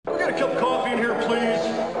ketchup coffee in here, please?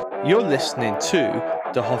 You're listening to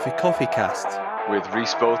the Hoffy Coffee Cast with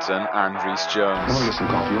Rhys Bolton and Rhys Jones. I want to get some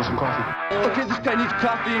coffee. You want some coffee? Okay, this guy needs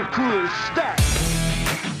coffee and cooler stat.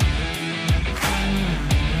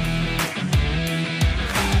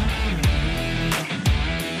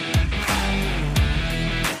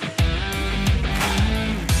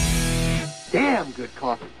 Damn good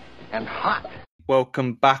coffee and hot.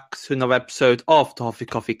 Welcome back to another episode of the Hoffy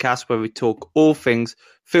Coffee Cast, where we talk all things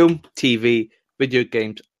film, TV, video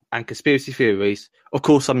games, and conspiracy theories. Of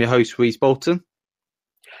course, I'm your host, Rhys Bolton.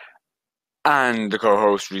 And the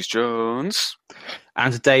co-host, Rhys Jones.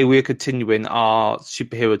 And today we're continuing our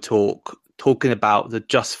superhero talk, talking about the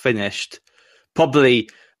just finished, probably,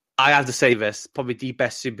 I have to say this, probably the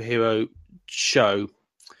best superhero show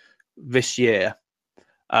this year.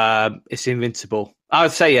 It's Invincible. I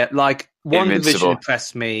would say it. Like, WandaVision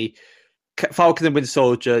impressed me. Falcon and Winter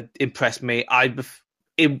Soldier impressed me. I'm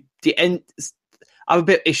a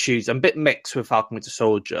bit issues. I'm a bit mixed with Falcon and Winter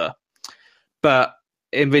Soldier, but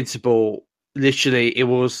Invincible, literally, it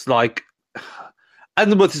was like, I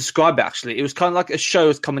don't know what to describe it. Actually, it was kind of like a show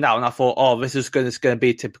was coming out, and I thought, oh, this is going to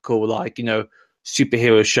be a typical, like,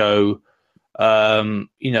 superhero show,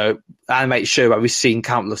 animated show that we've seen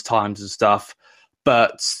countless times and stuff.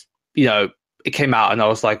 But it came out, and I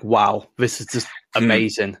was like, wow, this is just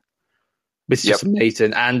amazing. This is just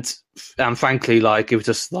amazing, and frankly, like, it was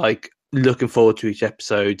just like looking forward to each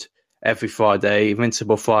episode every Friday,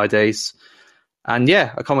 Invincible Fridays. And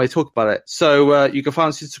yeah, I can't wait to talk about it. So you can find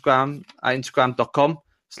us on Instagram at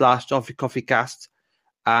instagram.com/TheHoffyCoffeeCast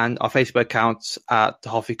and our Facebook account at The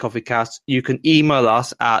Hoffy Coffee Cast. You can email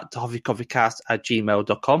us at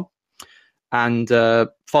thehoffycoffeecast@gmail.com and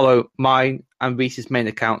follow mine and Reese's main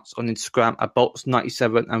accounts on Instagram at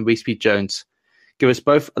Bolts97 and Reese P. Jones. Give us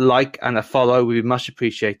both a like and a follow. We'd be much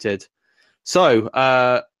appreciated. So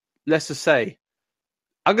let's just say,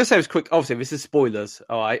 I'm going to say this quick. Obviously, this is spoilers,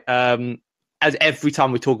 all right? As every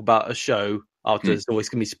time we talk about a show, there's always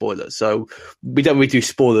going to be spoilers. So we don't really do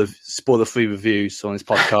spoiler-free reviews on this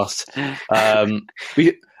podcast.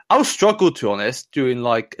 I'll struggle, to be honest, doing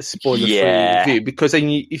like a spoiler-free review, because then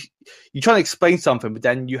you try to explain something, but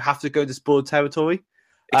then you have to go to spoiler territory.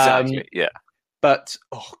 Exactly, yeah. But,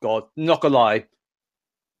 oh God, not gonna lie,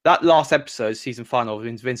 that last episode, season final of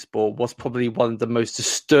Invincible, was probably one of the most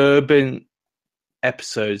disturbing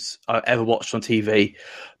episodes I've ever watched on TV.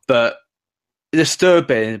 But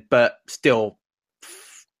disturbing, but still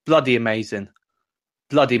bloody amazing.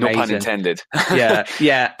 Bloody amazing. No pun intended. Yeah.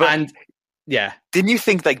 Yeah. Didn't you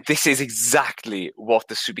think, like, this is exactly what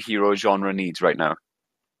the superhero genre needs right now?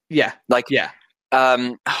 Yeah.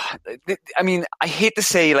 I mean, I hate to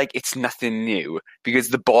say, like, it's nothing new, because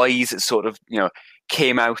The Boys sort of,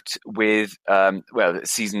 came out with,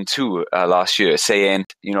 season 2 last year, saying,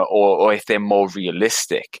 or if they're more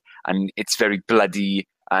realistic, and it's very bloody,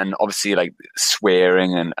 and obviously, like,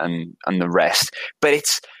 swearing and the rest. But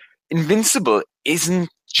Invincible isn't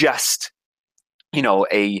just,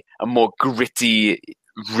 a more gritty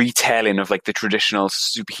retelling of, like, the traditional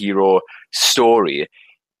superhero story.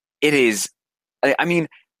 It is, I mean,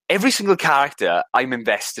 every single character I'm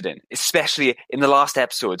invested in, especially in the last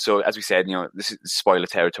episode. So, as we said, this is spoiler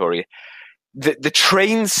territory. The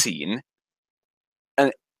train scene,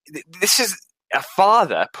 and this is a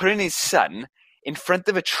father putting his son in front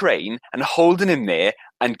of a train and holding him there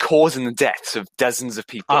and causing the deaths of dozens of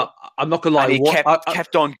people. I'm not gonna lie, and he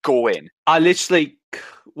kept on going. I literally,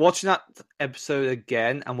 watching that episode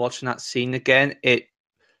again and watching that scene again,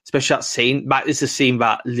 especially that scene, that is a scene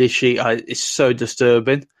that literally is so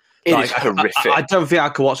disturbing. It is horrific. I don't think I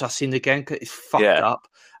could watch that scene again, because it's fucked up.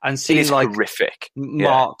 And seeing, like, horrific.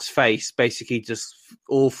 Mark's face, basically just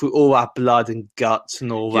all through all that blood and guts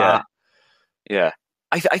and all that. Yeah.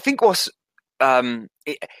 I think what's it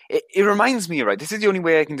reminds me, right? This is the only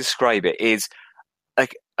way I can describe it, is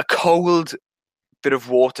like a cold bit of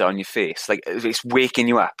water on your face, like it's waking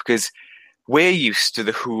you up, because we're used to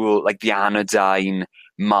the whole, like, the anodyne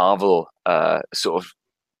Marvel sort of,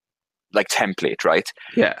 like, template, right?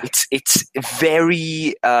 Yeah, it's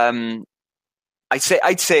very I'd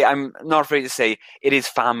say I'm not afraid to say it is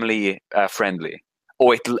family friendly,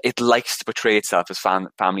 or it likes to portray itself as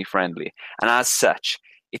family friendly, and as such,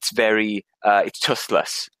 it's very it's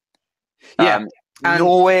toothless.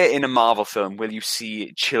 Nowhere in a Marvel film will you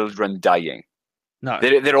see children dying. No,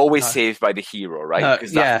 they're always saved by the hero, right?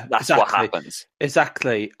 Because that's exactly what happens.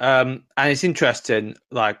 Exactly. And it's interesting,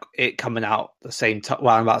 like, it coming out the same time,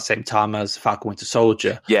 about the same time as Falcon Winter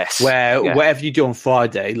Soldier. Yes. Whatever you do on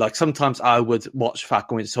Friday, like, sometimes I would watch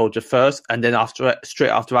Falcon Winter Soldier first, and then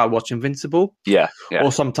straight after I watch Invincible. Yeah.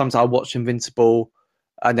 Or sometimes I watch Invincible,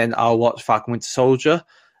 and then I'll watch Falcon Winter Soldier,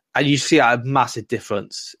 and you see a massive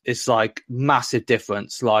difference. It's like massive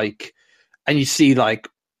difference. Like, and you see like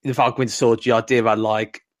the Falcon Winter Soldier, the idea about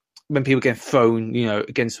like when people get thrown,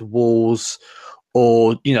 against walls,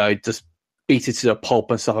 or just beaten to the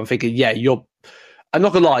pulp and stuff. I'm thinking, yeah, I'm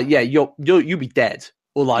not gonna lie, yeah, you'll be dead,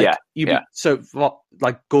 or like you be so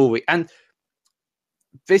like gory. And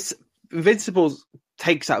this Invincible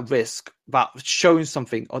takes that risk about showing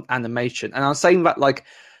something on animation, and I'm saying that like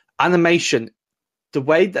animation, the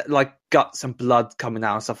way that like guts and blood coming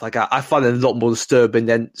out and stuff like that, I find it a lot more disturbing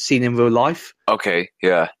than seen in real life. Okay,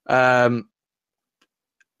 yeah.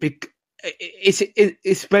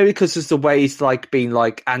 It's very because of the way it's like being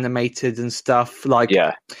like animated and stuff. Like,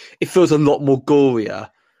 it feels a lot more gorier.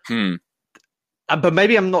 But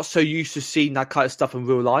maybe I'm not so used to seeing that kind of stuff in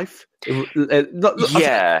real life.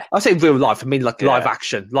 I say real life. I mean like live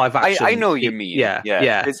action. I know what you mean.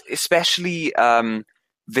 Yeah. Especially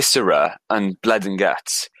viscera and blood and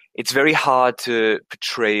guts. It's very hard to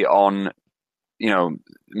portray on,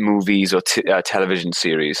 movies or television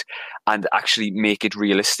series and actually make it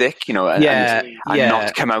realistic, and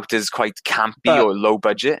not come out as quite campy or low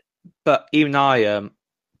budget. But even I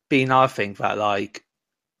think that like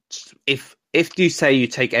if you say you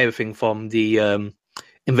take everything from the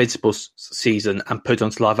Invincible season and put it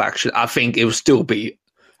onto live action, I think it will still be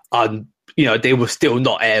they will still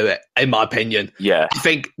not air it, in my opinion. Yeah. I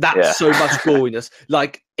think that's so much goriness.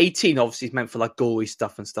 Like 18 obviously is meant for like gory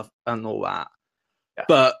stuff and all that. Yeah.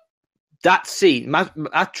 But that scene,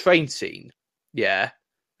 that train scene, if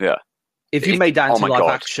you made that into live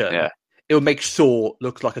action, it would make Saw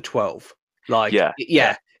look like a 12. Like,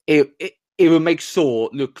 it would make Saw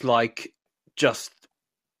look like just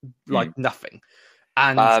like nothing.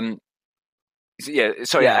 And I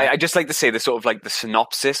just like to say the sort of like the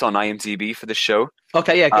synopsis on IMDb for the show.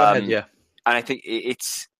 Okay, go ahead. Yeah, and I think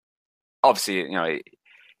it's obviously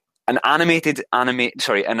an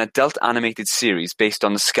adult animated series based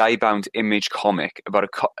on the Skybound Image comic about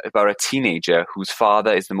a teenager whose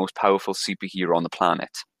father is the most powerful superhero on the planet.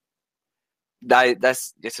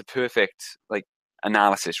 It's a perfect like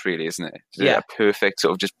analysis, really, isn't it? It's a perfect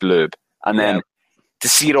sort of just blurb, and then to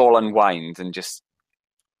see it all unwind and just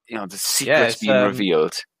the secrets being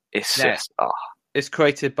revealed. It's just It's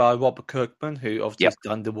created by Robert Kirkman, who obviously has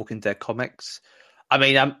done the Walking Dead comics. I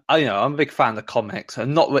mean, I'm a big fan of the comics. I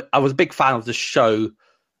was a big fan of the show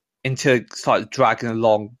until it started dragging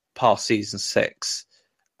along past season 6,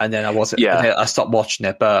 and then I wasn't. I stopped watching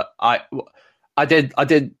it, but I did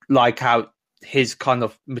like how his kind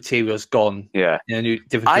of material's gone. Yeah, in a new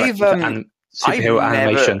different superhero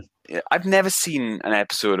animation. I've never seen an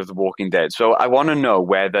episode of The Walking Dead, so I want to know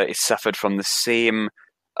whether it suffered from the same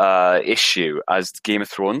issue as Game of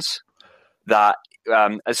Thrones. That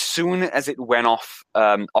as soon as it went off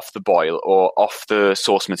the boil or off the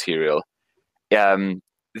source material,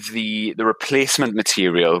 the replacement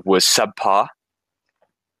material was subpar.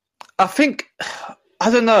 I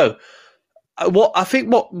don't know. What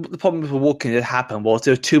the problem with The Walking Dead happened was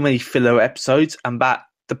there were too many filler episodes, and that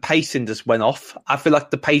the pacing just went off. I feel like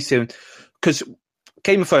the pacing, because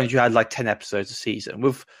Game of Thrones, you had like 10 episodes a season.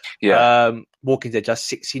 With Walking Dead, just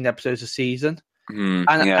 16 episodes a season. And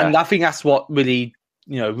I think that's what really,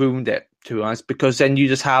 ruined it, to be honest, because then you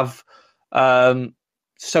just have so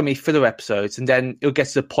many filler episodes, and then it'll get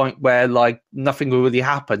to the point where like nothing will really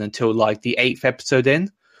happen until like the 8th episode in,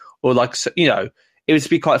 or like, it would just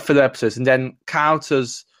be quite filler episodes, and then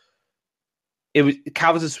characters was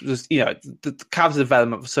the character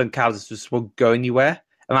development for certain characters just won't go anywhere,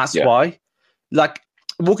 and that's why, like,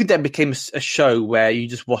 Walking Dead became a show where you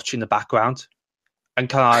just watch in the background and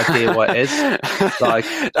kind of idea what it is. Like,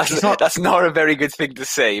 that's not a very good thing to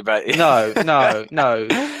say, but no.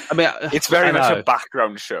 I mean, it's very much a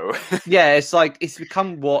background show. Yeah, it's like it's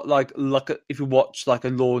become what like if you watch like a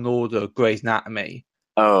Law and Order, Grey's Anatomy.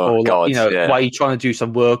 Oh, or, God! Why are you trying to do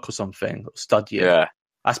some work or something, or study it? Yeah,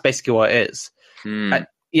 that's basically what it is. And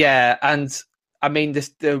I mean,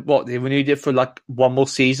 they renewed it for like one more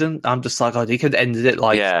season. I'm just like, they could have ended it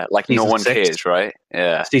like no one cares, right?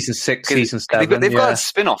 Yeah, season 6, season 7. They've got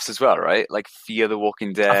spin-offs as well, right? Like Fear the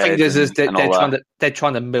Walking Dead. I think they're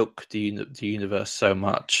trying to milk the universe so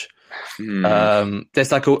much.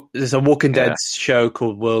 There's a Walking Dead show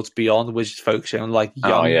called Worlds Beyond, which is focusing on like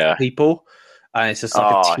young people, and it's just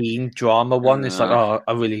like a teen drama one. It's like,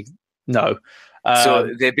 I really no. So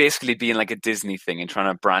they're basically being like a Disney thing and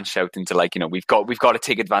trying to branch out into like, we've got to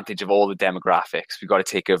take advantage of all the demographics. We've got to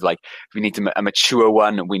take of like, we need a mature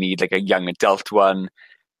one. We need like a young adult one.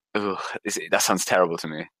 Ugh, that sounds terrible to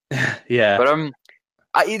me. Yeah. But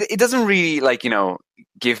it doesn't really like,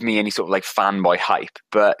 give me any sort of like fanboy hype,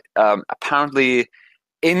 but apparently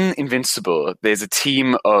in Invincible, there's a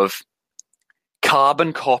team of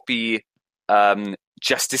carbon copy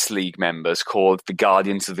Justice League members called the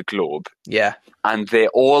Guardians of the Globe. Yeah. And they're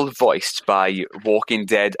all voiced by Walking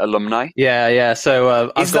Dead alumni. Yeah.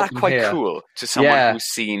 So is that quite cool to someone who's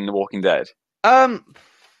seen Walking Dead? Not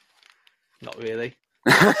really.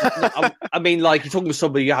 I mean, like, you're talking to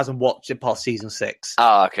somebody who hasn't watched it past season 6.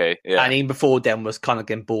 Ah, okay, yeah. And even before then was kind of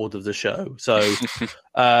getting bored of the show. So,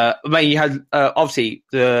 I mean, you had obviously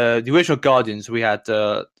the original Guardians. We had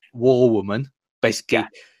War Woman, basically.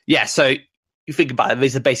 Yeah. So you think about it,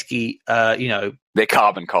 these are basically they're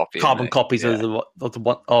carbon copies of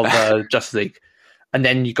Justice League, and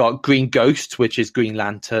then you got Green Ghost, which is Green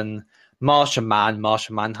Lantern, Martian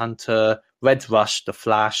Manhunter, Red Rush, the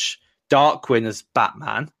Flash, Darkwing as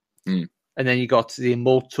Batman, and then you got the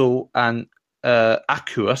Immortal and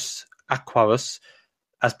Aquarus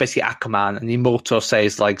as basically Aquaman, and the Immortal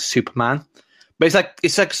says like Superman, but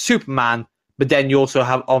it's like Superman, but then you also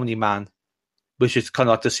have Omni-Man, which is kind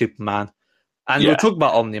of like the Superman. And we'll talk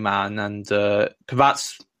about Omni-Man, and that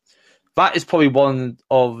is probably one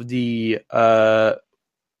of the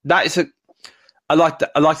I like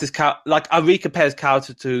that. I like this character. Like, I really compare his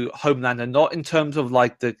character to Homelander, not in terms of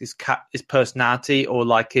like his personality or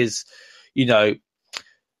like his, the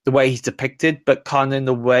way he's depicted, but kind of in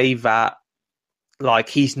the way that like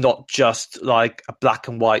he's not just like a black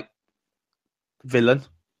and white villain.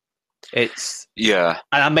 And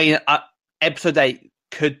I mean, episode 8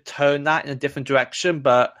 could turn that in a different direction,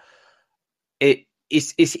 but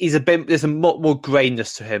he's a bit. There's a lot more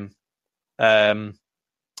grayness to him.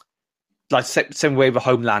 Like same way with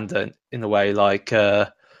Homelander in a way, like,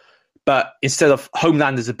 but instead of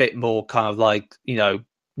Homelander's a bit more kind of like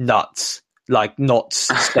nuts, like not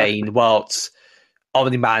sane, whilst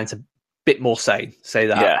Omni-Man is a bit more sane. Say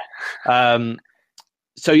that. Yeah.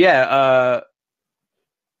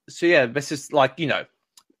 This is like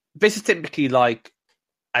this is typically like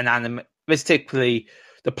an anime. This typically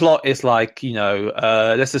the plot is like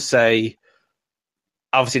let's just say.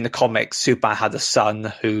 Obviously, in the comics, Superman had a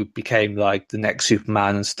son who became like the next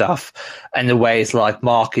Superman and stuff. And the way it's like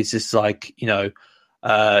Mark is just like,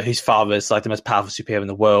 his father is like the most powerful superhero in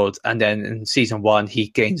the world. And then in season 1, he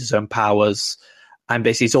gains his own powers. And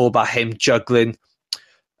basically, it's all about him juggling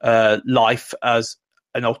life as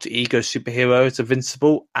an alter ego superhero, as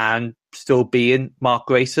Invincible, and still being Mark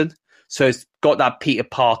Grayson. So it's got that Peter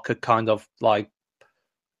Parker kind of like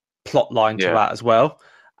plot line to that as well.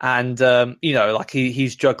 And, like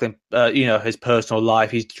he's juggling, his personal life.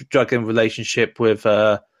 He's juggling relationship with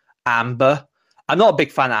Amber. I'm not a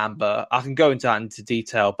big fan of Amber. I can go into that into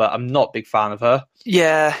detail, but I'm not a big fan of her.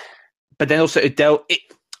 Yeah. But then also,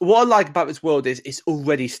 what I like about this world is it's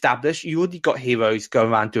already established. You already got heroes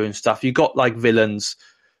going around doing stuff. You got like villains,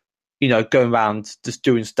 going around just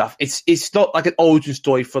doing stuff. It's not like an origin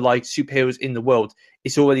story for like superheroes in the world.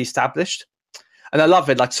 It's already established. And I love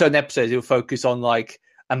it. Like certain episodes, it'll focus on like,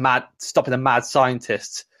 stopping a mad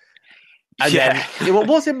scientist, and then what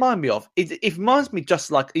does it remind me of? It reminds me just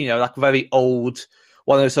like like a very old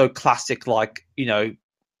one of those sort of classic like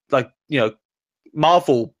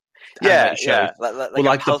Marvel shows,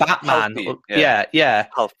 like the Batman.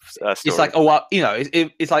 It's like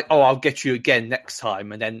it's like I'll get you again next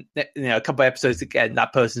time, and then a couple of episodes again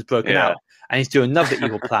that person's broken out and he's doing another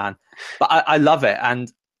evil plan. But I love it, and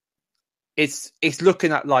it's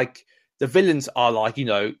looking at like. The villains are like,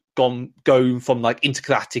 going from like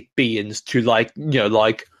intergalactic beings to like,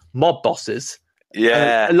 like mob bosses.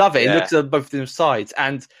 Yeah. I love it. Yeah. It looks at both of them sides.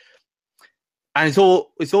 And it's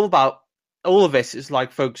all about all of this is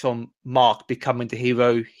like focus on Mark becoming the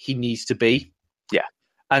hero he needs to be. Yeah.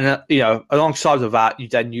 And, alongside of that,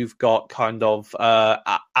 you've got kind of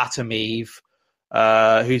Atom Eve,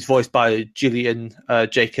 who's voiced by Gillian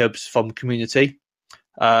Jacobs from Community.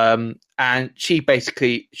 And she's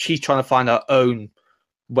trying to find her own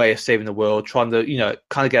way of saving the world, trying to,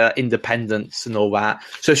 kind of get that independence and all that.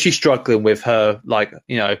 So she's struggling with her, like,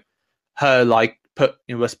 her, like,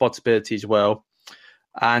 responsibility as well.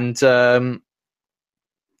 And then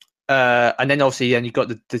obviously, you got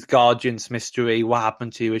the Guardians mystery. What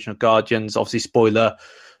happened to the original Guardians? Obviously, spoiler,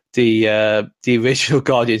 the original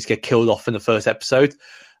Guardians get killed off in the first episode.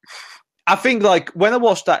 I think, like, when I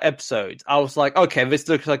watched that episode, I was like, okay, this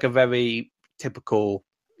looks like a very typical,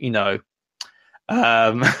 like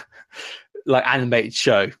animated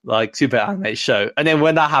show, like super animated show. And then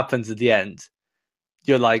when that happens at the end,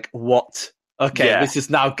 you're like, what? Okay, this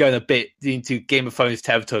is now going a bit into Game of Thrones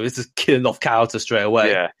territory. This is killing off characters straight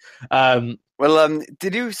away. Yeah.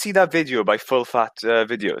 Did you see that video by Full Fat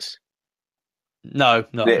Videos? No,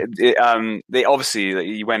 no. They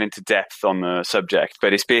obviously he went into depth on the subject,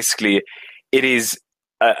 but it's basically it is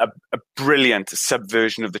a brilliant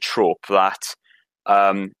subversion of the trope that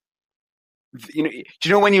do you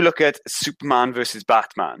know when you look at Superman versus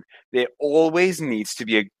Batman, there always needs to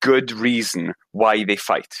be a good reason why they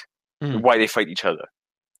fight, why they fight each other.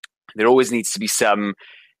 There always needs to be some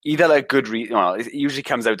either like a good reason. Well, it usually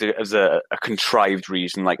comes out as a contrived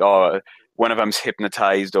reason, like one of them's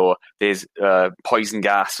hypnotized or there's poison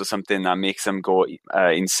gas or something that makes them go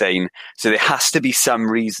insane. So there has to be some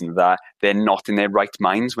reason that they're not in their right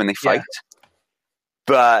minds when they fight. Yeah.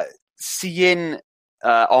 But seeing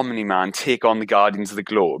Omni-Man take on the Guardians of the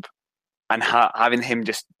Globe and having him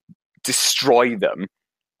just destroy them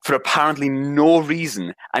for apparently no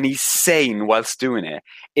reason, and he's sane whilst doing it,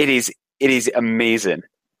 it is amazing.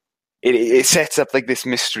 It sets up like this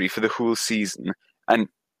mystery for the whole season, and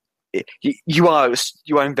you are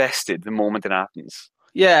invested the moment it happens.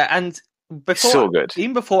 Yeah, and so good.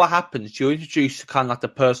 Even before it happens, you're introduced to kind of like the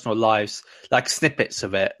personal lives, like snippets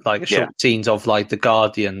of it, like short scenes of like the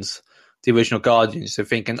Guardians, the original Guardians. So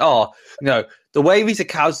thinking, the way these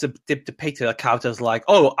characters are depicted are characters like,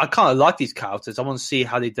 I kind of like these characters. I want to see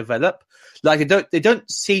how they develop. Like they don't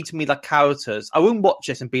seem to me like characters. I wouldn't watch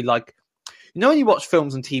this and be like, when you watch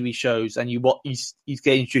films and TV shows and you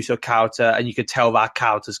get introduced to a character and you can tell that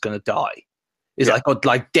character's going to die. It's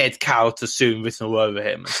like dead character soon written all over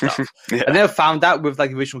him and stuff. I never found that with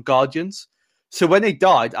like the original Guardians. So when they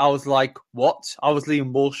died, I was like, what? I was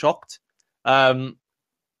even more shocked.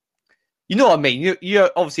 You know what I mean? You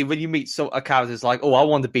obviously when you meet a character, it's like, I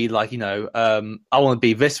want to be like, I want to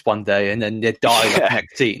be this one day, and then they die like the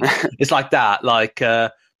next scene. It's like that.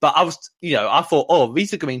 But I was, I thought,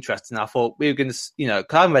 these are going to be interesting. I thought we were going to, because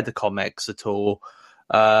I haven't read the comics at all.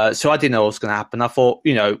 So I didn't know what was going to happen. I thought,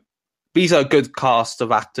 these are a good cast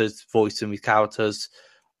of actors voicing these characters.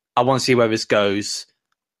 I want to see where this goes.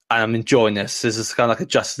 And I'm enjoying this. This is kind of like a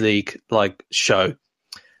Justice League like show.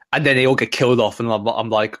 And then they all get killed off. And I'm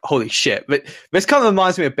like, holy shit. But this kind of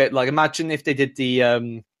reminds me a bit, like, imagine if they did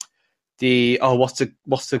what's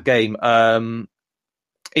the game?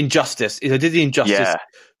 Injustice. If they did the Injustice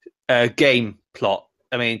game plot,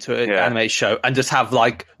 to an animated show, and just have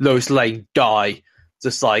like Lois Lane die,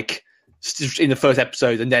 just like in the first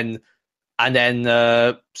episode, and then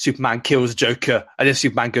Superman kills Joker, and then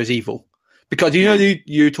Superman goes evil. Because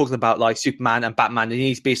you're talking about like Superman and Batman, there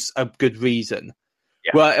needs to be a good reason.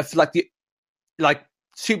 Yeah. Well, if like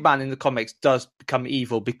Superman in the comics does become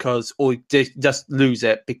evil because, or just lose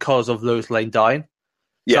it because of Lois Lane dying.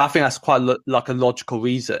 So I think that's quite like a logical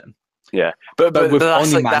reason. Yeah, but with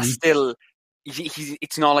that's Omni-Man, that's still.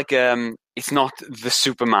 It's not like it's not the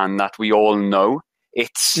Superman that we all know. He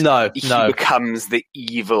becomes the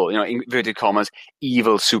evil, in inverted commas,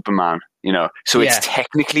 evil Superman. So it's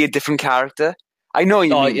technically a different character. I know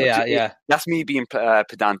you mean. That's me being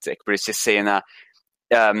pedantic, but it's just saying that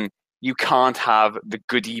you can't have the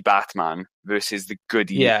goody Batman versus the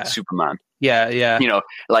goody Superman. Yeah.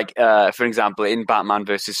 For example, in Batman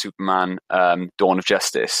versus Superman, Dawn of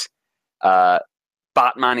Justice,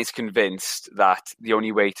 Batman is convinced that the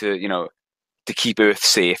only way to keep Earth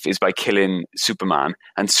safe is by killing Superman,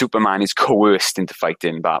 and Superman is coerced into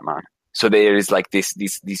fighting Batman. So there is like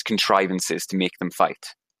these contrivances to make them fight.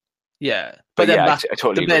 Yeah, but then I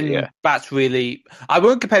totally agree. Yeah. That's really, I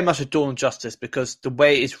won't compare much to Dawn of Justice because the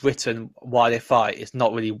way it's written while they fight is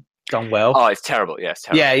not really done well. Oh, it's terrible. Yeah, it's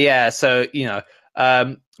terrible. Yeah. So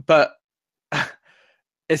but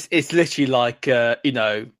it's literally like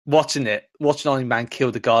watching Omni-Man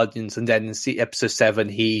kill the Guardians, and then in episode 7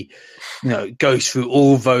 he goes through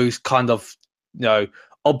all those kind of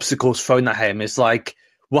obstacles thrown at him. It's like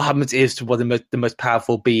what happens is to one of the most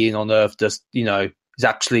powerful being on Earth just is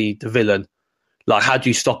actually the villain. Like, how do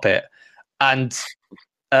you stop it? And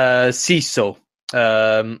Cecil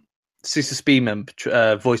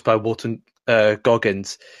Speedman, voiced by Walton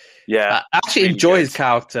Goggins. Yeah, I actually enjoy his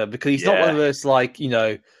character because he's not one of those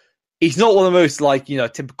he's not one of those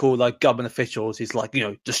typical like government officials. He's like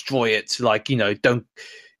destroy it, don't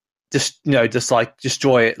just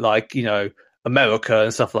destroy it like America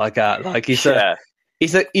and stuff like that. Like he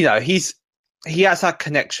has that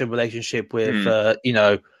connection relationship with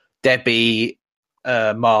Debbie,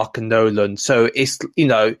 Mark, and Nolan. So it's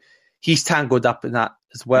he's tangled up in that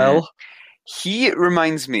as well. He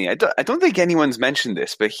reminds me. I don't think anyone's mentioned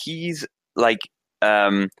this, but he's like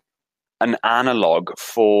an analog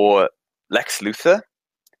for Lex Luthor.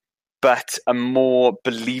 but a more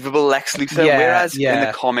believable Lex Luthor. Yeah, Whereas in yeah.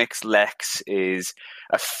 the comics, Lex is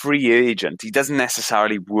a free agent. He doesn't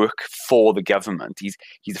necessarily work for the government. He's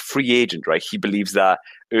a free agent, right? He believes that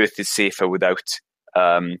Earth is safer without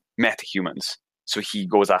metahumans. So he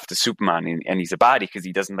goes after Superman, and he's a baddie because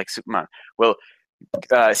he doesn't like Superman. Well,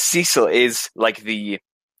 Cecil is like the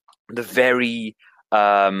very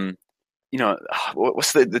what's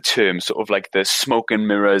the term? Sort of like the smoke and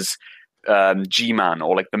mirrors G-Man,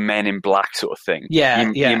 or like the Men in Black sort of thing.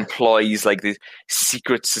 Yeah, He employs like the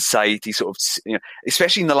secret society sort of,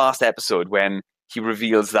 especially in the last episode when he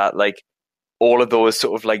reveals that like all of those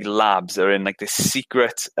sort of like labs are in like this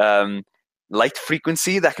secret light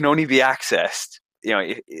frequency that can only be accessed,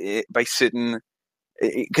 by certain,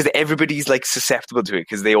 because everybody's like susceptible to it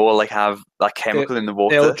because they all like have that chemical in the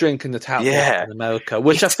water. They all drink in the tap water in America,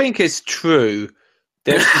 which I think is true.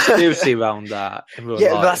 There's conspiracy around that. But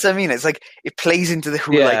that's what I mean. It's like it plays into the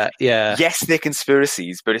who. Yes, they're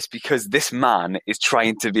conspiracies, but it's because this man is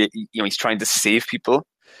trying to be. He's trying to save people.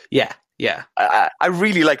 Yeah. I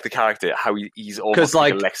really like the character. How he's almost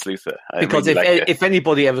like a Lex Luthor. Because if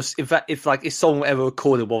anybody ever, if someone ever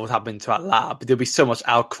recorded what was happening to that lab, there'd be so much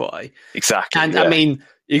outcry. Exactly. And I mean,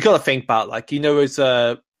 you got to think about those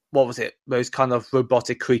what was it? Those kind of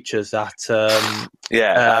robotic creatures that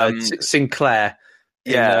Sinclair.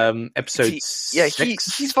 In episode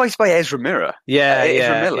 6. He's voiced by Ezra Miller.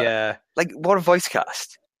 Ezra Miller. Yeah. Like, what a voice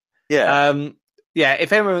cast. Yeah.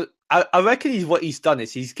 If anyone, I reckon what he's done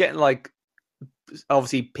is he's getting like,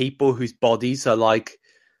 obviously people whose bodies are like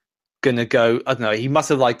gonna go. I don't know. He must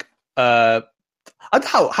have like, I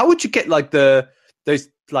don't know, how would you get like those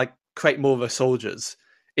like create more of the soldiers?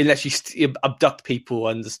 Unless you abduct people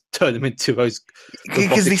and just turn them into those,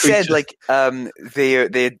 because they said like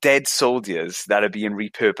they're dead soldiers that are being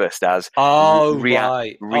repurposed as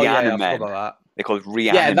Rihanna men. They're called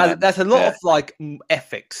Rihanna. Yeah, there's a lot of like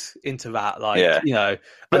ethics into that, but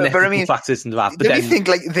I mean, factors into that. But do you think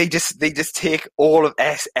like they just take all of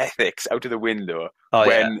ethics out of the window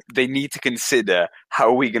when they need to consider how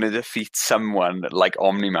are we going to defeat someone like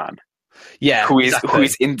Omni-Man? Yeah, who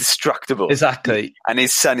is indestructible, exactly, and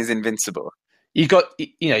his son is invincible. You got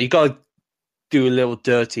to do a little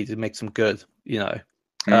dirty to make some good. I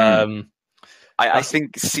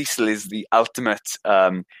think Cecil is the ultimate,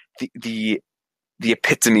 the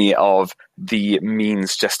epitome of the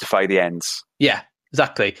means justify the ends. Yeah,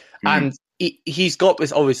 exactly, and he's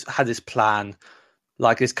always had this plan,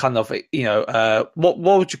 like this kind of what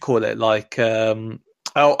would you call it, like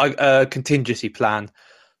a contingency plan.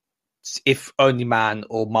 If Omni-Man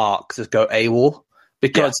or Mark just go AWOL,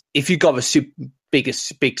 because if you got a big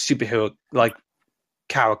superhero like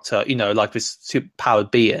character, like this super powered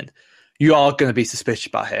being, you are going to be suspicious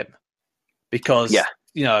about him because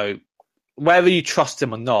whether you trust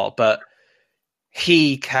him or not, but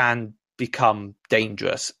he can become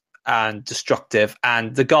dangerous and destructive.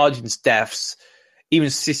 And the Guardian's deaths, even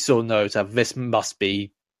Cecil knows that this must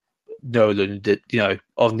be Nolan who did,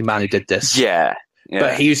 Omni-Man who did this. Yeah.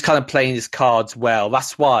 But he was kind of playing his cards well.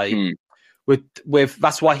 That's why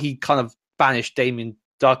that's why he kind of banished Damien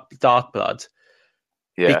Darkblood.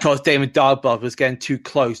 Yeah. Because Damien Darkblood was getting too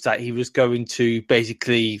close that he was going to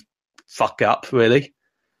basically fuck up, really.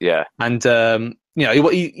 Yeah. And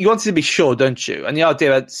you wanted to be sure, don't you? And the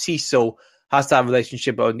idea that Cecil has to have a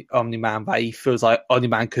relationship with Omni-Man, that he feels like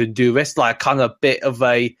Omni-Man couldn't do this, like kind of a bit of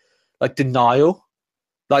a like denial.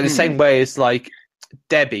 Like the same way as like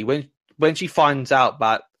Debbie, when she finds out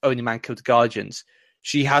that Omni-Man killed the Guardians,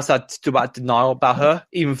 she has that denial about her,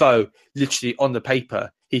 even though literally on the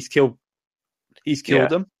paper he's killed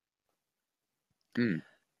them.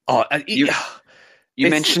 Oh, and you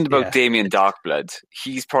mentioned about Damien Darkblood.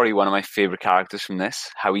 He's probably one of my favorite characters from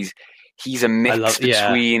this. How he's a mix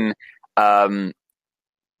between you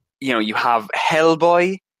have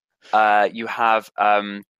Hellboy, you have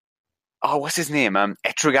what's his name?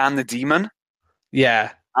 Etrigan the Demon.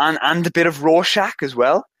 Yeah. And a bit of Rorschach as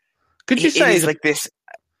well. Could you say it's like this,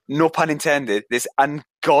 no pun intended, this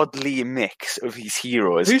ungodly mix of these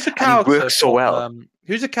heroes? Who's the character? He works so well.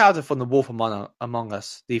 Who's the character from The Wolf Among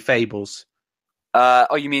Us? The Fables.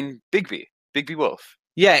 You mean Bigby Wolf?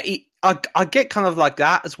 Yeah, I get kind of like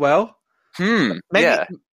that as well. Maybe,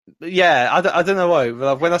 yeah. I don't know why.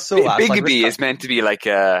 But when I saw that, Bigby is meant to be like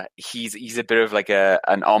he's a bit of like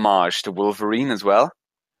an homage to Wolverine as well.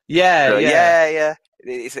 Yeah.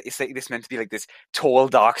 It's like this meant to be like this tall,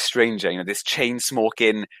 dark stranger, this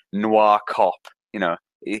chain-smoking noir cop.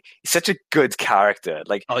 He's such a good character.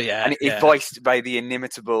 And it's voiced by the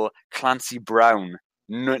inimitable Clancy Brown,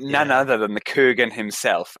 none other than the Kurgan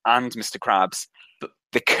himself and Mr. Krabs.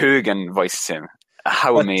 The Kurgan voices him.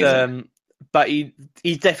 How amazing! But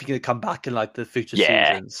he's definitely going to come back in like the future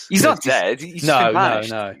Yeah, seasons. he's not dead. He's just been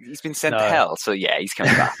banished. He's been sent to hell. So yeah, he's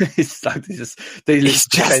coming back. He's been banished.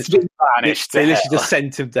 They literally just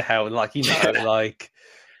sent him to hell, like like.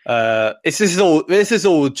 This is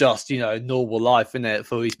all just normal life, isn't it,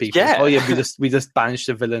 for these people? Yeah. Oh yeah, we just banished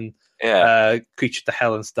the villain creature to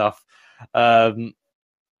hell and stuff. I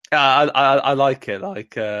like it.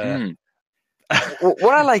 Like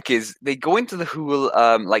what I like is they go into the whole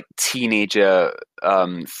like teenager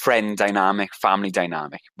friend dynamic, family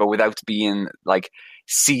dynamic, but without being like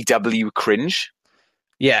CW cringe.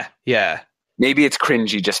 Yeah. Maybe it's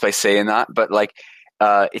cringy just by saying that, but like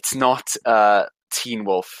it's not Teen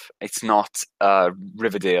Wolf, it's not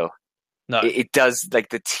Riverdale. No, it does like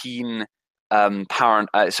the teen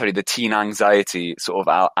the teen anxiety sort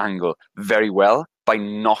of angle very well by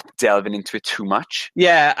not delving into it too much.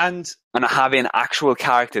 Yeah, and having actual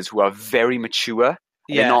characters who are very mature.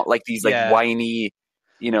 They're not like these like whiny,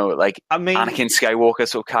 Anakin Skywalker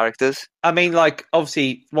sort of characters. I mean, like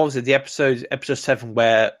obviously, what was it? The episode 7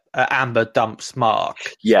 where Amber dumps Mark.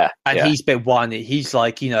 Yeah, and he's a bit whiny. He's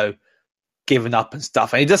like giving up and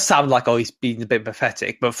stuff, and he does sound like he's being a bit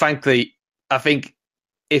pathetic. But frankly, I think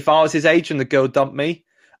if I was his age and the girl dumped me,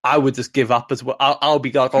 I would just give up as well. I'll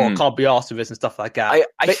be like, I can't be asked with this and stuff like that.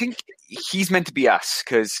 I think he's meant to be us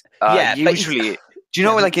because usually, do you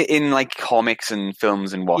know, like in like comics and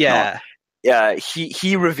films and whatnot,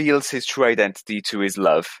 he reveals his true identity to his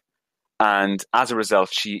love, and as a result,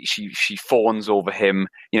 she fawns over him.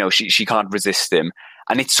 She can't resist him,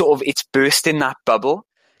 and it's bursting that bubble,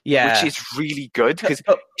 which is really good because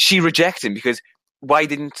she rejects him because why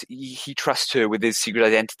didn't he trust her with his secret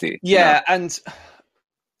identity? Yeah, and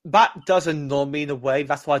that does annoy me in a way.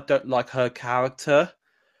 That's why I don't like her character.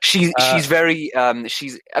 She's very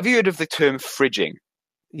have you heard of the term fridging?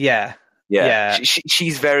 Yeah.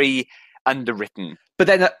 She's very underwritten. But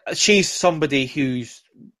then she's somebody whose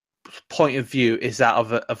point of view is that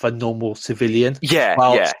of a normal civilian.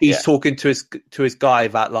 He's talking to his guy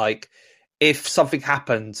that like if something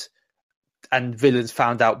happened and villains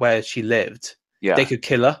found out where she lived, they could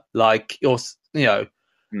kill her. Like and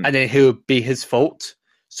then it would be his fault.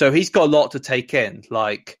 So he's got a lot to take in,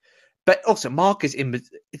 like, but also Mark is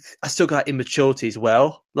I still got immaturity as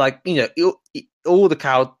well. Like, all the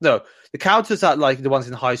characters that like the ones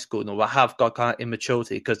in high school and all that have got kind of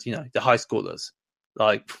immaturity because the high schoolers,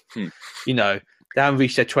 like, they haven't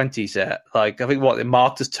reached their 20s yet. Like, I think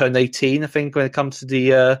Mark just turned 18. I think when it comes to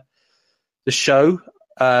the show,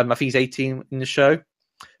 I think he's 18 in the show,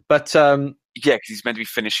 but because he's meant to be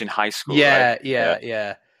finishing high school.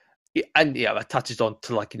 Yeah. And that touches on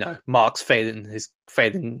to like Mark's failing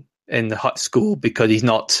in the high school because he's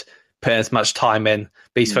not putting as much time in,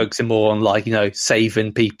 but he's focusing more on like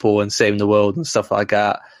saving people and saving the world and stuff like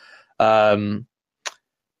that. But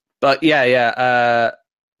what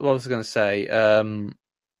was I going to say?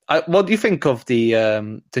 What do you think of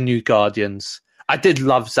the new Guardians? I did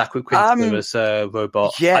love Zachary Quinto as a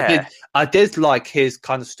robot. Yeah, I did like his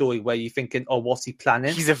kind of story where you're thinking, oh, what's he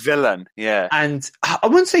planning? He's a villain, yeah. And I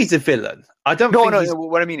wouldn't say he's a villain. I don't. No.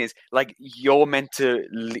 What I mean is, like, you're meant to.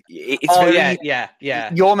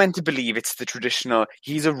 You're meant to believe it's the traditional.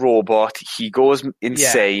 He's a robot. He goes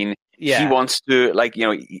insane. Yeah. He wants to, like,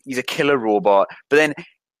 he's a killer robot. But then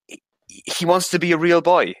he wants to be a real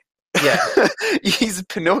boy. Yeah, he's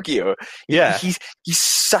Pinocchio. Yeah, he's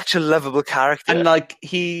such a lovable character, and like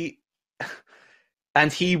he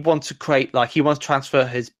wants to create, like, he wants to transfer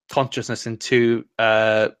his consciousness into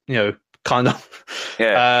kind of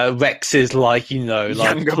Rex's like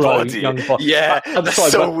younger body. Yeah,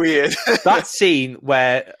 that's so weird. That scene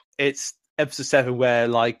where it's episode 7 where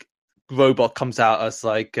like robot comes out as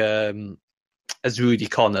like as Rudy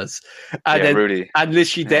Connors, and then Rudy, and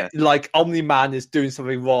literally like Omni-Man is doing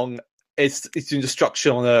something wrong. It's doing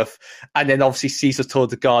destruction on Earth, and then obviously Caesar told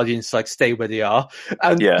the Guardians like stay where they are,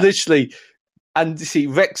 and literally, and you see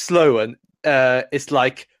Rex Sloan is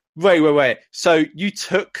like wait. So you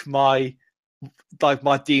took my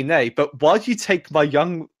DNA, but why did you take my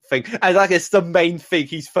young thing? And like it's the main thing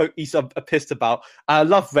he's pissed about. And I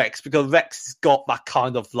love Rex because Rex has got that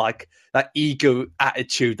kind of like that ego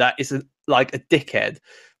attitude that isn't like a dickhead,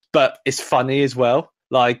 but it's funny as well.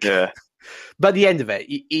 Like, but at the end of it,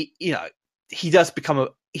 he does become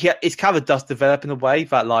his character does develop in a way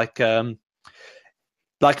that like for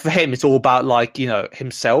him it's all about like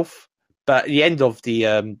himself. But at the end of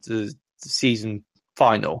the season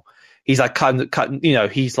final, he's like kind of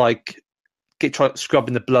he's like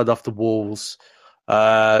scrubbing the blood off the walls.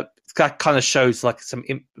 That kind of shows like some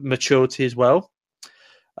maturity as well.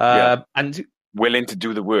 And willing to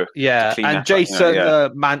do the work. Yeah, to clean and up, Jason yeah.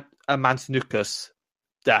 Mantzoukas.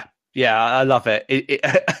 Yeah, I love it.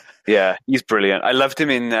 Yeah, he's brilliant. I loved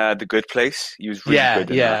him in The Good Place. He was really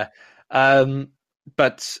good in that.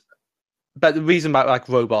 But the reason about like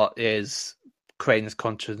Robot is creating his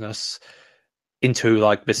consciousness into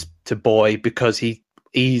like this to boy because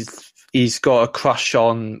he's got a crush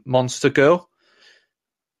on Monster Girl,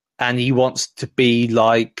 and he wants to be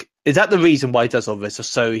like. Is that the reason why he does all this, or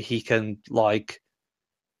so he can like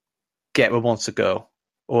get with Monster Girl,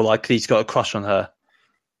 or like he's got a crush on her?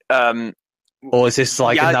 Or is this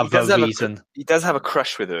like another reason? He does have a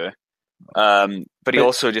crush with her, but he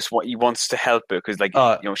also he wants to help her because, like,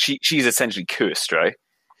 she's essentially cursed, right?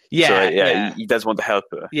 Yeah, He does want to help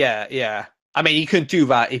her. Yeah. I mean, he couldn't do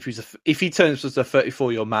that if he turns into a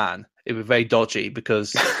 34-year-old man. It would be very dodgy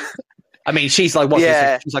because, I mean, she's like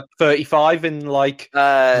she's like 35 and like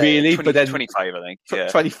really, 20, but then 25, I think. Yeah.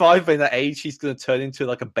 25 in that age, she's going to turn into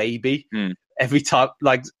like a baby. Every time,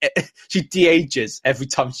 like she de-ages every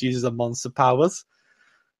time she uses her monster powers.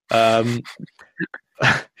 Yeah,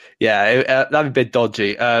 that'd be a bit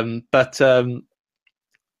dodgy. But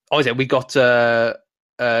obviously we got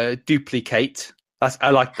Duplicate.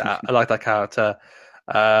 I like that. I like that character.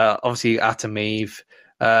 Obviously Atom Eve,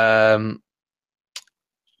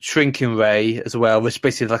 Shrinking Ray as well, which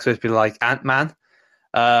basically like supposed to be like Ant-Man.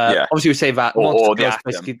 Obviously we say that or the Atom,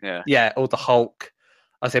 basically, or the Hulk.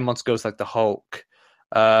 I say Monster Girl's like the Hulk.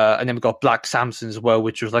 And then we've got Black Samson as well,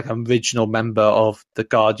 which was like an original member of the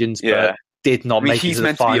Guardians, but did not make it to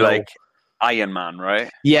the final. He's meant to be like Iron Man,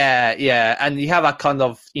 right? Yeah. And you have that kind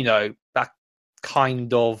of,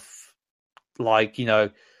 like,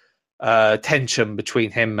 tension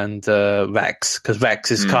between him and Rex, because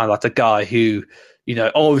Rex is kind of like the guy who,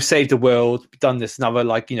 we've saved the world, we've done this another,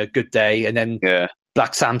 like, good day. And then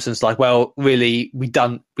Black Samson's like, well, really, we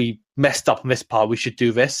messed up on this part. We should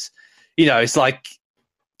do this. It's like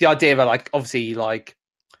the idea that, like, obviously, like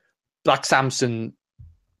Black Samson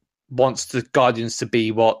wants the Guardians to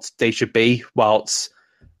be what they should be, whilst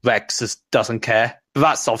Rex just doesn't care. But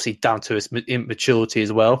that's obviously down to his immaturity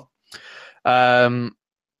as well. It's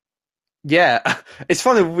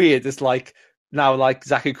kind of weird. It's like now, like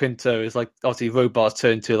Zachary Quinto is like obviously Robot's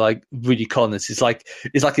turned to like Rudy Connors. It's like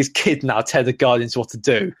his kid now telling the Guardians what to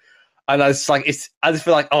do, and I just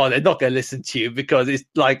feel like, oh, they're not going to listen to you because it's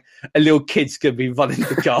like a little kid's going to be running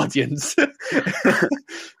the Guardians.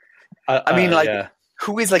 I mean,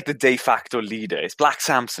 who is like the de facto leader? It's Black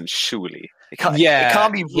Samson, surely. It can't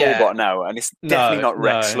be Robot now, and it's definitely not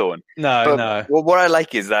Rex Sloan. No. Well, what I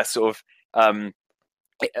like is that sort of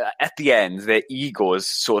at the end, their egos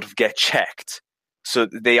sort of get checked. So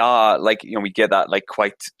they are like, we get that like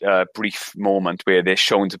quite brief moment where they're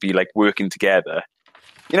shown to be like working together.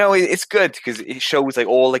 It's good because it shows like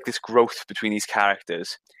all like this growth between these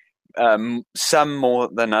characters. Some more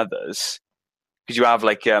than others, because you have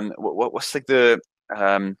like what's like the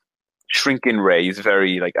Shrinking Ray is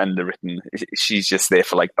very like underwritten. She's just there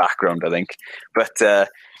for like background, I think. But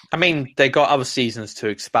I mean, they got other seasons to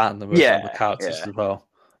expand the characters as well.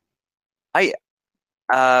 I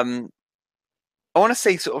want to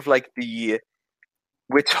say sort of like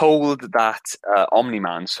we're told that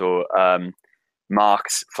Omni-Man, so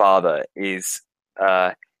Mark's father, is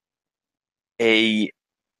a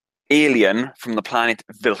alien from the planet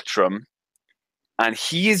Viltrum, and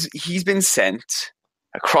he's been sent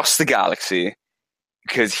across the galaxy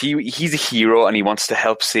because he's a hero and he wants to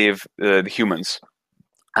help save the humans.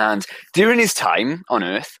 And during his time on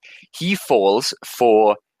Earth, he falls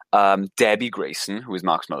for Debbie Grayson, who is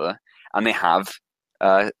Mark's mother, and they have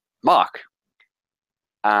Mark.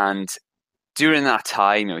 And during that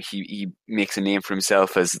time, he makes a name for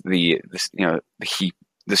himself as the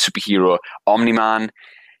superhero Omni-Man,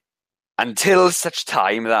 until such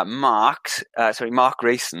time that Mark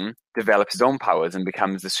Grayson develops his own powers and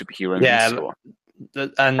becomes the superhero Invincible.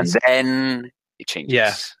 And then it changes.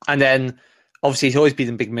 Yeah, and then obviously it's always been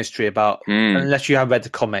a big mystery about, unless you have read the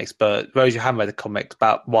comics, but those who haven't read the comics,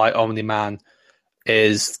 about why Omni-Man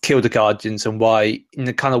is killed the Guardians and why, in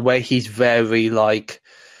the kind of way, he's very like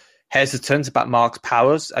hesitant about Mark's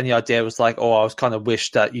powers. And the idea was like, I was kind of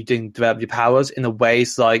wish that you didn't develop your powers. In a way,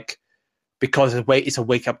 it's like, because it's a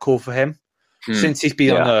wake up call for him. Since he's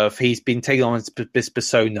been on Earth, he's been taken on this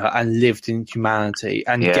persona and lived in humanity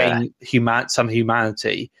and gained some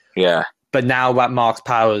humanity. Yeah. But now that Mark's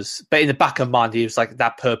powers, but in the back of mind, he was like,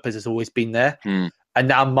 that purpose has always been there. And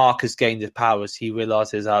now Mark has gained his powers. He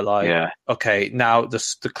realizes that, okay, now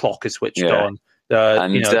the clock is switched on.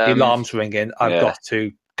 The alarm's ringing. I've got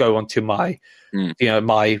to go onto my,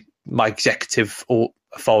 my executive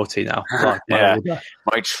authority now. Like, my Yeah. order.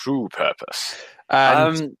 My true purpose.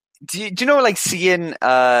 And Do you know, like, seeing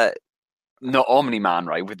the Omni-Man,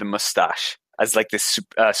 right, with the mustache as like this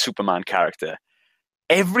Superman character?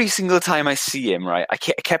 Every single time I see him, right, I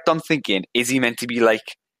kept on thinking, is he meant to be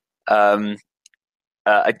like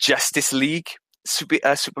a Justice League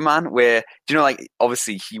Superman? Where, do you know, like,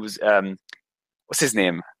 obviously he was what's his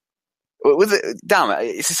name? Was it? Damn it,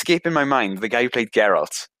 it's escaping my mind. The guy who played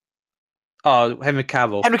Geralt. Henry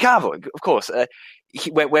Cavill. Henry Cavill, of course.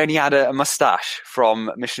 When he had a mustache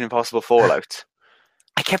from Mission Impossible Fallout,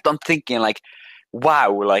 I kept on thinking, like,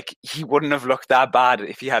 wow, like, he wouldn't have looked that bad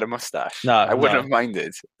if he had a mustache. No, I wouldn't no. have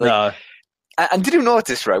minded. Like, No. and did you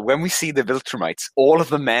notice, right, when we see the Viltrumites, all of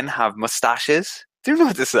the men have mustaches? Do you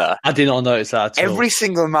notice that? I did not notice that at all. Every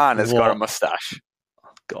single man has got a What? mustache.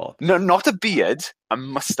 God. No, not a beard, a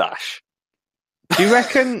mustache. Do you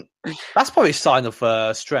reckon that's probably a sign of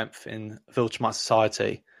strength in Viltrumite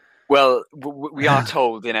society? Well, we are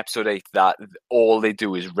told in episode 8 that all they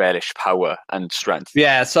do is relish power and strength.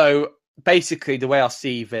 Yeah, so basically the way I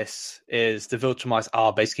see this is the Viltrumites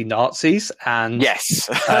are basically Nazis, and Yes,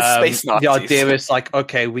 space Nazis. the idea is like,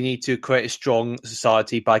 okay, we need to create a strong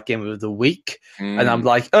society by getting rid of the weak. And I'm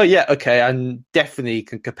like, oh yeah, okay, and definitely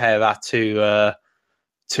can compare that to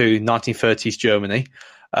 1930s Germany.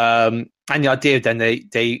 And the idea then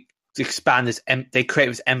they expand this, they create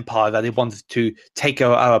this empire that they wanted to take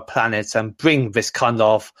over our planets and bring this kind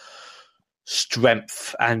of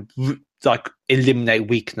strength and like eliminate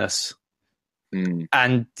weakness.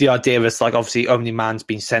 And the idea is like, obviously Omni-Man's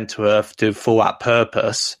been sent to Earth to fulfill that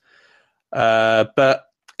purpose. But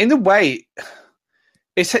in a way,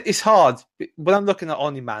 it's hard when I'm looking at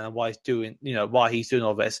Omni-Man and why he's doing, why he's doing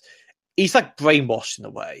all this. He's like brainwashed in a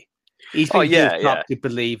way. He's been brought up to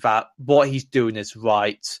believe that what he's doing is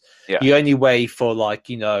right. Yeah. The only way for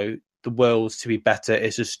the world to be better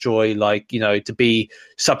is destroy, to be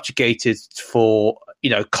subjugated for,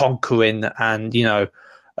 conquering and,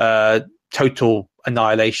 total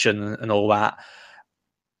annihilation and all that.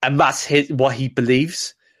 And that's what he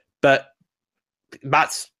believes. But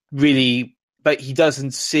he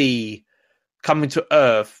doesn't see coming to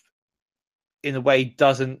Earth in a way,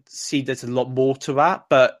 doesn't see there's a lot more to that,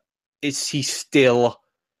 but he's still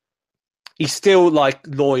like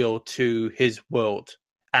loyal to his world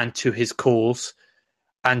and to his cause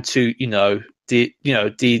and to the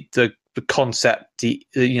concept,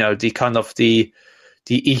 the kind of the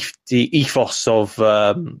ethos of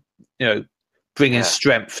bringing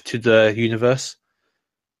strength to the universe.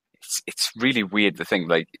 It's really weird, the thing,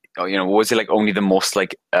 like, was it like only the most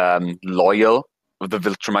like loyal of the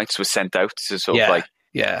Viltrumites was sent out to sort of like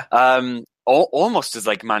almost as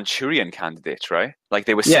like Manchurian candidates, right? Like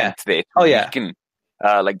they were sent there to weaken,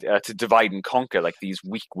 to divide and conquer like these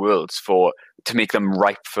weak worlds to make them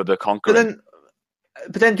ripe for the conquering.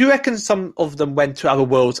 But then, do you reckon some of them went to other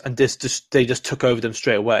worlds and they just took over them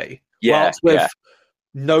straight away? Yeah. Whilst with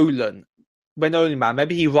Nolan, when Omni-Man,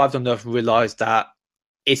 maybe he arrived on Earth and realized that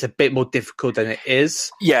it's a bit more difficult than it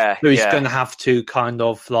is. Yeah. So he's going to have to kind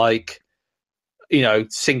of like,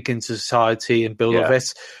 sink into society and build all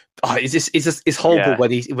this. It's horrible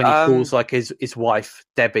when he calls like his wife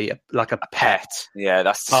Debbie like a pet. Yeah,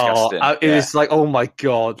 that's disgusting. It was like, oh my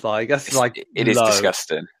god, like that's it is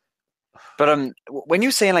disgusting. But when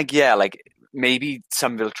you're saying like maybe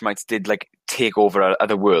some Viltrumites did like take over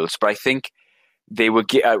other worlds, but I think they were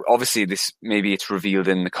obviously maybe it's revealed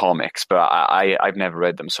in the comics, but I've never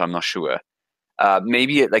read them, so I'm not sure.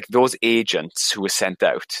 Maybe like those agents who were sent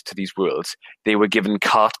out to these worlds, they were given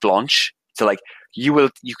carte blanche to like, you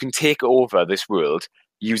can take over this world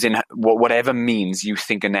using whatever means you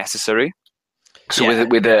think are necessary. So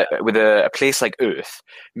with a place like Earth,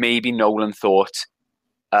 maybe Nolan thought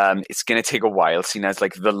it's going to take a while, seen as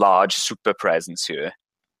like the large super presence here.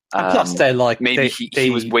 And plus, they're like maybe he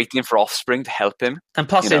was waiting for offspring to help him. And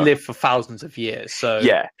plus, they live for thousands of years. So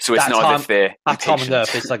so it's not as if they're that time on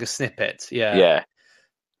Earth. It's like a snippet.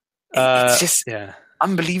 It's just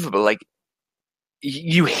unbelievable. Like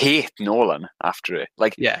you hate Nolan after it.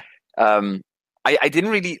 Like I didn't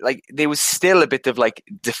really like. There was still a bit of like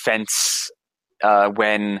defense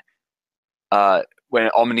when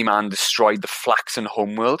Omni-Man destroyed the Flaxen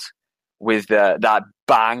homeworld with that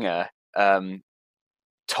banger.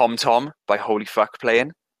 Tom Tom by Holy Fuck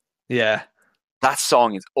playing. Yeah. That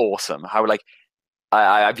song is awesome. How like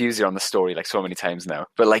I've used it on the story like so many times now.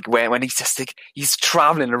 But like when he's just like he's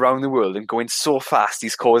traveling around the world and going so fast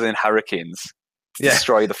he's causing hurricanes to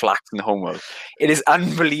destroy the Flaxen homeworld. It is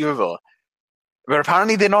unbelievable. But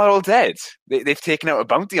apparently they're not all dead. They've taken out a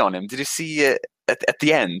bounty on him. Did you see at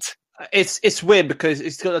the end? It's weird because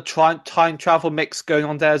it's got a time travel mix going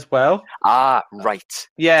on there as well. Ah, right.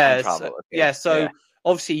 Yeah, Time travel. Okay. yeah. So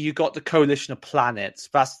obviously you got the coalition of planets.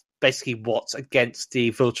 That's basically what's against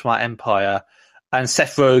the Viltrumite Empire, and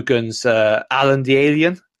Seth Rogen's Alan the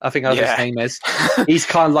Alien. I think that's his name is. He's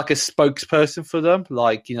kind of like a spokesperson for them,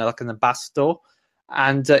 like like an ambassador,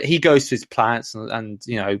 and he goes to his planets and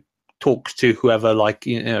talks to whoever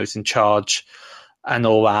is in charge and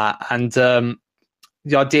all that. And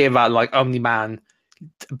the idea about like Omni-Man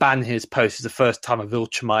banning his post is the first time a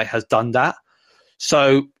Viltrumite has done that.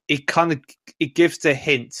 So it gives the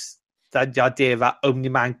hint that the idea that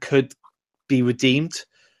Omni-Man could be redeemed,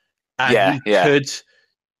 and he could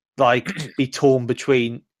be torn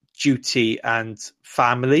between duty and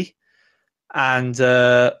family, and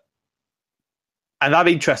that'd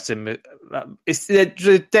be interesting. They're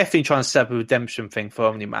definitely trying to set up a redemption thing for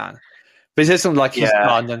Omni-Man. But it isn't like he's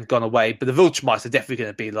done and gone away. But the Viltrumites are definitely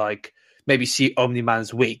going to be like, maybe see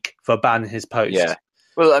Omni-Man's weak for banning his post. Yeah.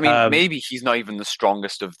 Well, I mean, maybe he's not even the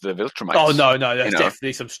strongest of the Viltrumites. Oh, no. There's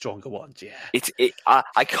definitely some stronger ones, yeah.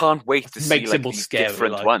 I can't wait to see like, these scary,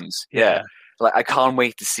 different ones. Yeah. Like, I can't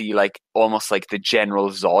wait to see like almost like the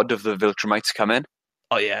General Zod of the Viltrumites come in.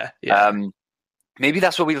 Oh, yeah. Maybe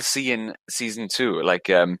that's what we'll see in season 2. Like,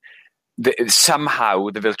 somehow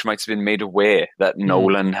the Viltrumites have been made aware that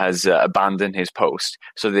Nolan has abandoned his post,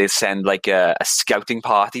 so they send like a scouting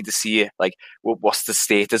party to see like what's the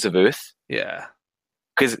status of Earth. Yeah,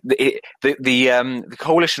 because the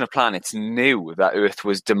coalition of planets knew that Earth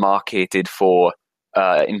was demarcated for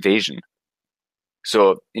invasion,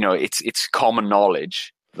 so it's common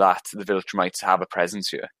knowledge that the Viltrumites have a presence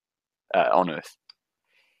here on Earth.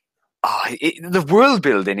 The world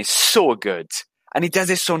building is so good. And he does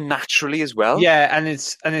it so naturally as well. Yeah, and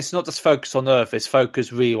it's not just focused on Earth; it's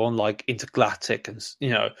focused really on like intergalactic and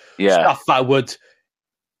stuff that would,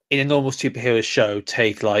 in a normal superhero show,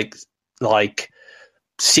 take like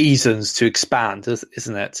seasons to expand,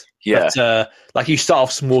 isn't it? Yeah. But, like you start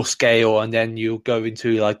off small scale, and then you go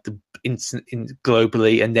into like the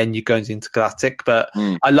globally, and then you go into intergalactic. But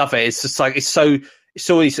I love it. It's just like it's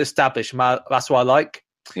always established. That's what I like.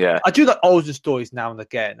 Yeah, I do like origin stories now and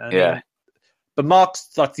again. But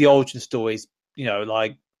Mark's like the origin stories,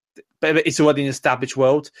 but it's already an established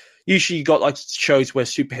world. Usually you got like shows where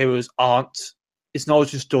superheroes aren't. It's an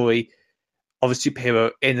origin story of a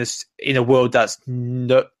superhero in a world that's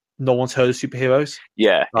no one's heard of superheroes.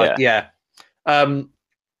 Yeah. But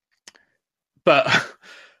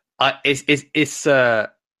it's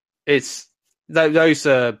those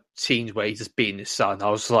scenes where he's just beating his son. I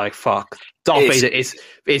was like, fuck. Darth Vader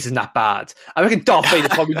isn't that bad. I reckon Darth Vader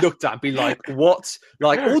probably looked at it and be like, what?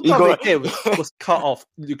 Like, all Darth Vader did was cut off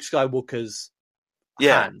Luke Skywalker's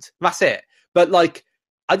hand. That's it. But, like,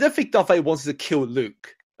 I don't think Darth Vader wanted to kill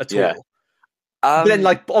Luke at all. But then,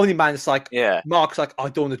 like, Omni-Man is like, Mark's like, I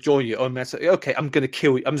don't want to join you. Omni-Man's like, okay, I'm going to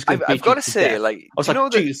kill you. I'm just going to beat you. I've got to say, death. like, I was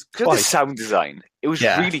like, Jesus Christ. The sound design, it was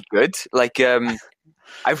really good. Like,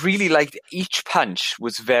 I really liked each punch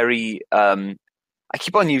was very I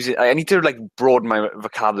keep on using I need to like broaden my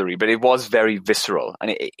vocabulary, but it was very visceral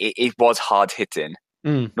and it was hard hitting.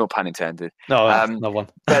 No pun intended. No, no one.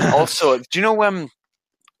 But also, do you know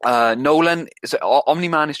Nolan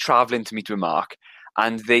Omni-Man is traveling to meet with Mark,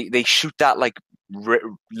 and they shoot that like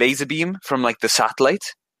laser beam from like the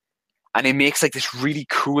satellite, and it makes like this really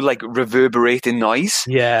cool like reverberating noise.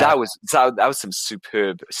 Yeah, that was some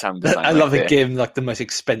superb sound design. I love it. Giving like the most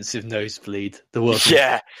expensive nosebleed the world.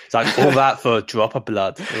 Yeah, it's like all that for a drop of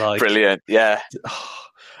blood. Like brilliant. Yeah,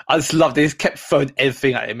 I just love this. Kept throwing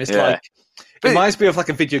everything at him. It's like it reminds me of like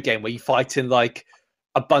a video game where you fight in like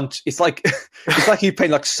a bunch. It's like you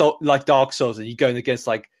playing like Dark Souls, and you're going against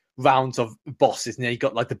like rounds of bosses, and then you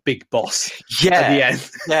got like the big boss at the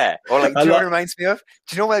end. Yeah, or like, do you know what it reminds me of?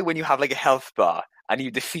 Do you know like when you have like a health bar and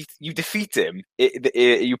you defeat him,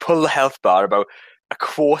 you pull the health bar about a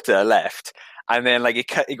quarter left, and then like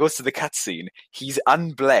it goes to the cutscene. He's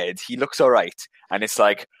unbled, he looks all right, and it's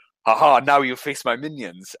like, haha, now you face my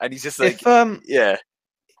minions, and he's just like,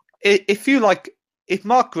 if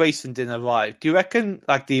Mark Grayson didn't arrive, do you reckon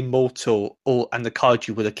like the Immortal and the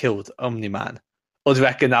Kaiju would have killed Omni-Man? Or do you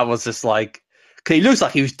reckon that was just like... Because he looks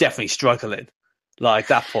like he was definitely struggling, like,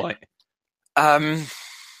 that point.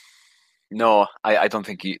 No, I don't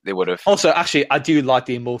think they would have. Also, actually, I do like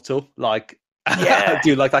the Immortal. Like, I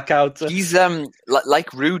do like that character. He's,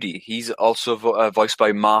 like Rudy, he's also voiced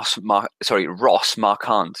by Ross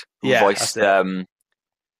Marquand, who voiced the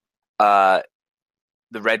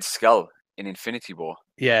Red Skull in Infinity War.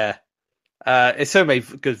 Yeah. It's so many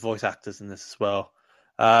good voice actors in this as well.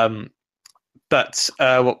 But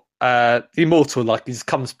the Immortal, like, he just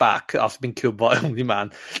comes back after being killed by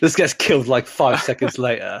Omni-Man, just gets killed like 5 seconds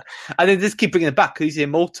later, and then just keep bringing it back because he's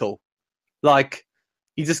immortal. Like,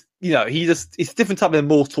 he just, it's a different type of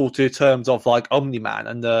immortal to terms of like Omni-Man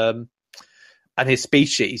and his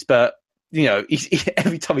species, but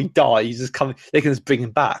every time he dies, they can just bring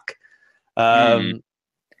him back.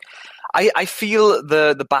 I feel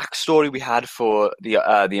the backstory we had for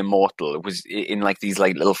the Immortal was in like these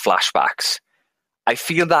like little flashbacks. I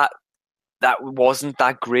feel that wasn't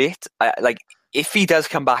that great. Like, if he does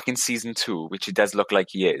come back in season 2, which it does look like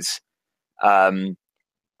he is, I'd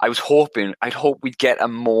hope we'd get a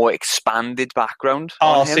more expanded background.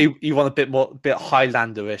 Oh, on him. so you want a bit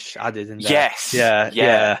Highlander-ish added in there? Yes.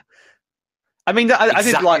 Yeah. I mean, I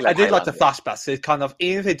did like the Highlander. flashbacks. It's kind of,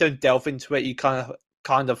 even if they don't delve into it, you kind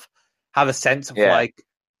of have a sense of like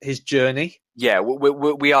his journey. Yeah,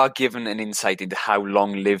 we are given an insight into how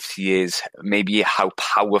long-lived he is, maybe how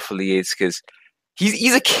powerful he is, because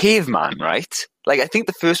he's a caveman, right? Like, I think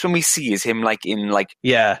the first one we see is him like in like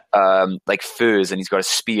furs, and he's got a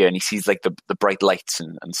spear, and he sees like the bright lights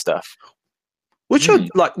and stuff. Would you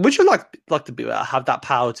like to be have that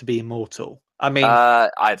power to be immortal? I mean,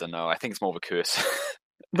 I don't know. I think it's more of a curse.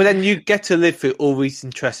 But then you get to live through all these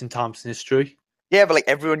interesting times in history. Yeah, but like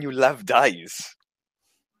everyone you love dies.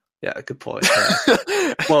 Yeah, good point.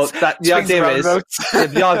 Yeah. Well, the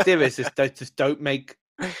idea is just don't make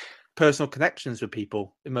personal connections with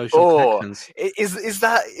people, emotional connections. Is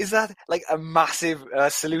that like a massive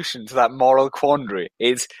solution to that moral quandary?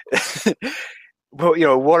 It's,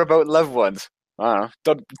 well, what about loved ones? I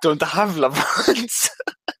don't know. Don't have loved ones.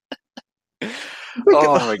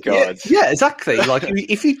 Oh my god! Yeah, exactly. Like,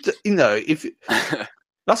 if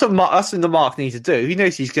that's what the Mark needs to do. He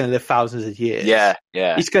knows he's going to live thousands of years. Yeah.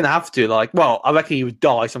 He's going to have to, like. Well, I reckon he would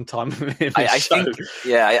die sometime.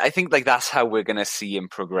 I think like that's how we're going to see him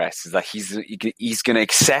progress. Is that he's going to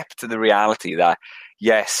accept the reality that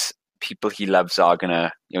yes, people he loves are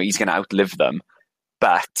gonna, he's going to outlive them,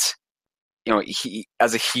 but he,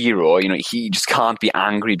 as a hero, he just can't be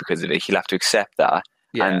angry because of it. He'll have to accept that.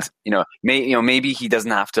 Yeah. And maybe he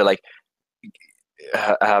doesn't have to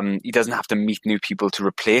he doesn't have to meet new people to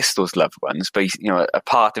replace those loved ones, but a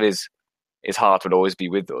part of his heart would always be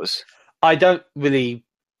with those. I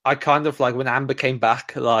kind of like when Amber came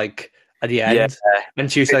back, like at the end,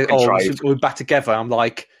 and she was like, "Oh, we're back together." I'm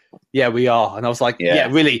like, "Yeah, we are," and I was like, "Yeah,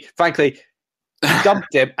 really." Frankly, he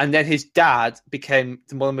dumped him, and then his dad became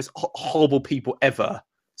one of the most horrible people ever.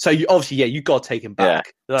 So you got to take him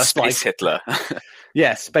back. Yeah. Space Hitler.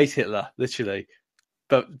 Yeah, Space Hitler, literally.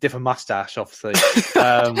 But different mustache, obviously.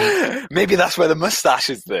 Maybe that's where the mustache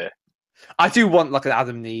is there. I do want like an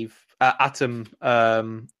Adam and Eve. I said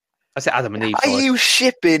Adam and Eve. Are you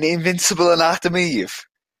shipping Invincible and Adam Eve?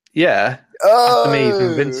 Yeah. Oh. Adam Eve,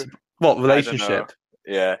 Invincible. What, relationship?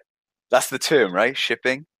 Yeah. That's the term, right?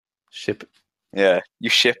 Shipping? Ship. Yeah. You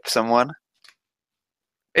ship someone.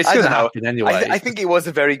 It's going to happen anyway. I think it was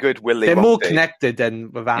a very good will. They're more connected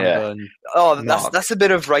than with Amber. Yeah. That's a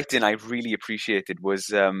bit of writing I really appreciated.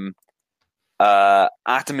 Was Adam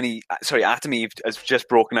Eve has just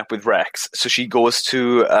broken up with Rex, so she goes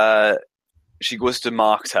to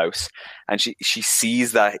Mark's house, and she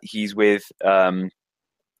sees that he's with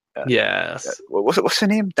yes. What's her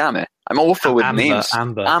name? Damn it! I'm awful with names.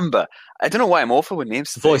 Amber. I don't know why I'm awful with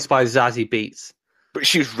names. Voiced by Zazie Beetz. But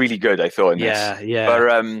she was really good, I thought. In this. Yeah.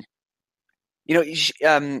 But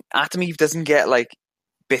Atom Eve doesn't get like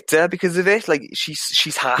bitter because of it. Like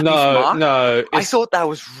she's happy. No. I thought that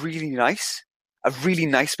was really nice. A really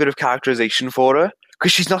nice bit of characterization for her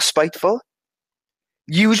because she's not spiteful.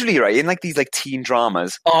 Usually, right, in like these like teen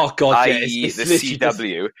dramas. Oh god, i.e. the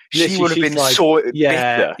CW, she would have been like, so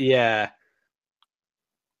bitter. Yeah.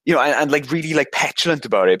 And like really like petulant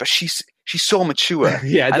about it, but she's so mature.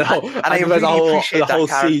 Yeah, I really appreciate the whole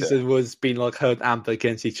that season was being like her and Amber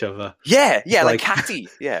against each other. Yeah, like catty.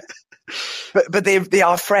 Yeah, but they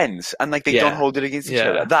are friends, and like they don't hold it against each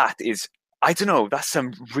other. That is, I don't know. That's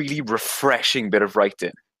some really refreshing bit of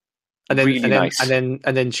writing. And then, really nice. And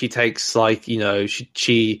then she takes like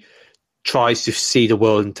she tries to see the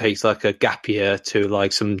world and takes like a gap year to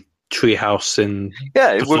like some treehouse in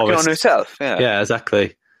working on herself. Yeah,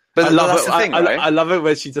 exactly. But that's the thing, right? I love it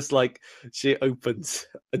when she just like she opens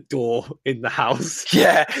a door in the house.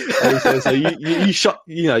 Yeah, and so you shut,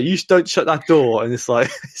 you don't shut that door, and it's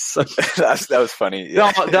like that was funny.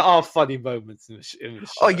 Yeah. There are funny moments in this show.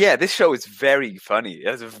 Oh yeah, this show is very funny. It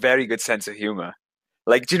has a very good sense of humor.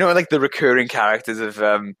 Like, do you know like the recurring characters of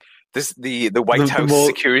the White The House more-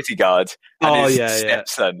 security guard and Oh, his yeah.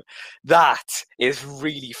 stepson. That is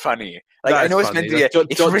really funny. Like, I That's know it's funny. meant to be, That's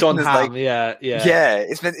it's John written as like, Hamm, yeah.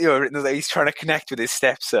 it's meant, written as like he's trying to connect with his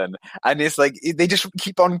stepson, and it's like they just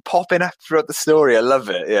keep on popping up throughout the story. I love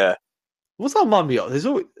it. Yeah, What's that remind me of?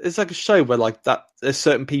 It's like a show where like that there's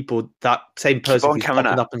certain people that same person on keeps coming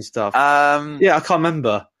popping up. up and stuff. I Yeah, I can't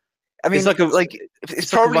remember. mean, It's like it's it's like a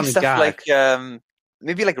probably running stuff gag. like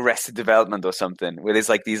maybe like Arrested Development or something, where there's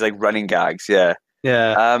like these like running gags. Yeah.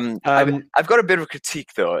 Yeah. I've got a bit of a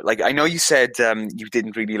critique though. Like, I know you said you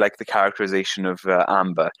didn't really like the characterization of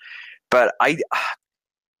Amber, but I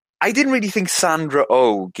didn't really think Sandra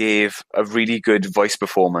Oh gave a really good voice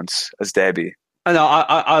performance as Debbie. I know.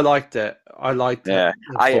 I liked it. I liked Yeah,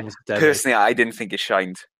 the performance of Debbie. personally, I didn't think it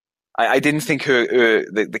shined. I didn't think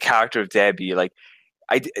the character of Debbie, like,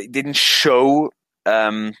 it didn't show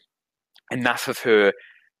enough of her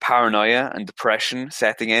paranoia and depression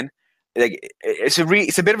setting in. Like, it's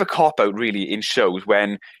a bit of a cop out really in shows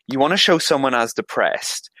when you want to show someone as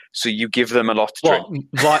depressed, so you give them a lot to drink.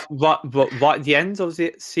 Right at the end of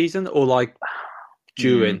the season, or like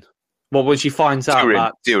during? Well, when she finds out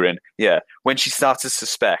that during, yeah, when she starts to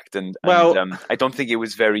suspect, and I don't think it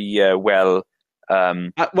was very well.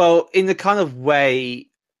 Well, in the kind of way,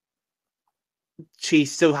 she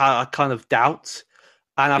still had a kind of doubt,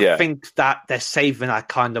 and I think that they're saving that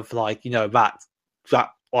kind of like that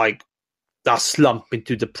like that slump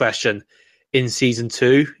into depression in season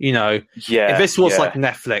 2. If this was like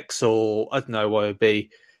Netflix or I don't know what it would be,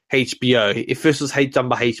 HBO. If this was done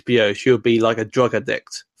by HBO, she would be like a drug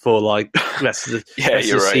addict for like the rest of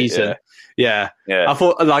the season. Yeah. I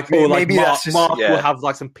thought maybe Mark will have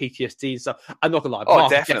like some PTSD and stuff. I'm not gonna lie, Mark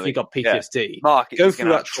definitely got PTSD. Mark going through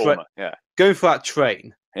that trauma. Going through that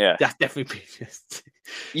train. Yeah, that's definitely PTSD.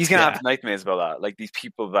 He's gonna have nightmares about that, like these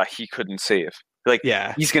people that he couldn't save. Like,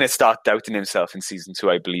 he's gonna start doubting himself in season 2,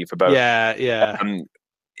 I believe. About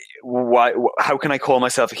why? How can I call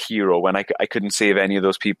myself a hero when I couldn't save any of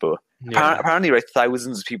those people? Yeah. Apparently, right,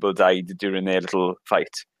 thousands of people died during their little fight,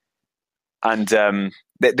 and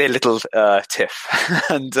their little tiff,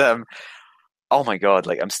 and oh my god,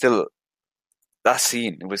 like, I'm still, that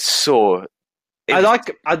scene was so. I do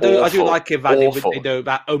like it that they know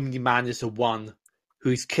that only man is the one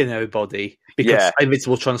who's killing everybody because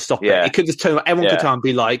Invincible trying to stop it. It could just everyone could turn and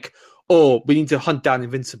be like, "Oh, we need to hunt down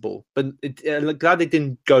Invincible." But glad they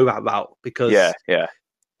didn't go that route because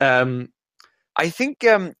I think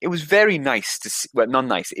it was very nice to see. Well, not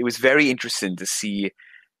nice. It was very interesting to see.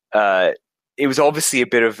 It was obviously a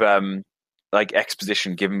bit of like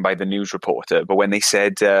exposition given by the news reporter, but when they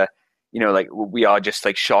said, like, we are just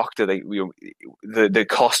like shocked that the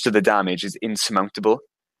cost of the damage is insurmountable.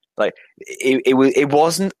 Like, it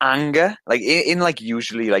wasn't anger. Like in like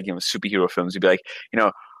usually like superhero films, you'd be like,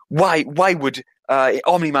 why would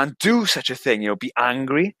Omni-Man do such a thing? Be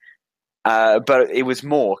angry. But it was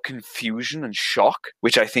more confusion and shock,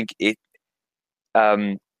 which I think it.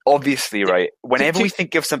 Obviously, right. Whenever we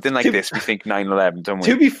think of something like this, we think 9/11, don't we?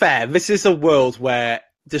 To be fair, this is a world where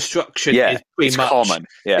destruction is pretty much common.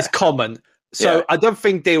 Yeah, it's common. So I don't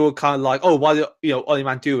think they were kind of like, oh, why do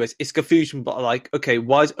Only-Man do this? It's confusion, but like, okay,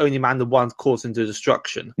 why is Only-Man the one causing the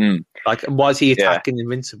destruction? Like, why is he attacking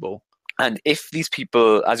Invincible? And if these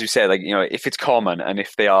people, as you said, like, if it's common and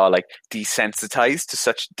if they are like desensitized to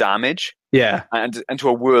such damage, and to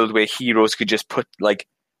a world where heroes could just put like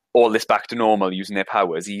all this back to normal using their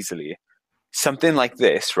powers easily, something like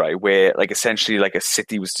this, right, where like essentially like a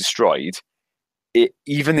city was destroyed,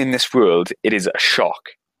 even in this world, it is a shock.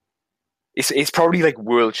 It's probably like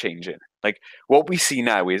world changing. Like, what we see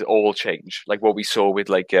now is all change. Like what we saw with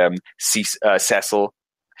like Cecil.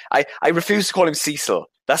 I refuse to call him Cecil.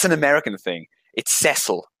 That's an American thing. It's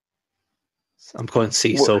Cecil. I'm calling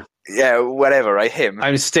Cecil. Whatever, right? Him.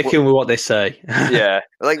 I'm sticking with what they say.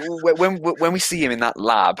 Like when we see him in that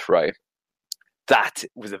lab, right? That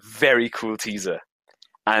was a very cool teaser.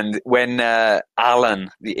 And when Alan,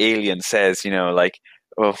 the alien, says, like,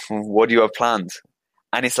 "Oh, what do you have planned?"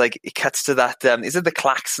 And it's like it cuts to that. Is it the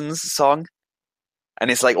Klaxons song?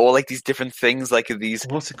 And it's like all like these different things, like these.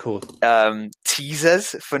 What's it called?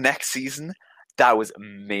 Teasers for next season. That was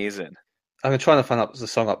amazing. I'm trying to find the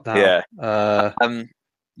song up now. I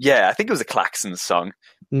think it was a Klaxons song.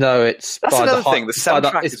 No, that's another thing. The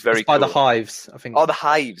soundtrack is very by cool. the Hives, I think. Oh, the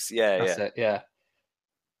Hives. That's it. Yeah.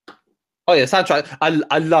 Oh yeah, soundtrack.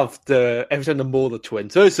 I love the episode of the Mauler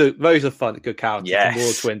twins. Those are fun, good characters. Yes. The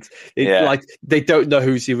Mauler twins. Yeah. Like they don't know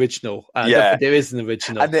who's the original. I don't think there is an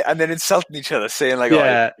original. And then insulting each other, saying like,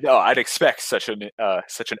 "Oh, I'd expect such an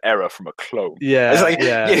error from a clone." Yeah, it's like,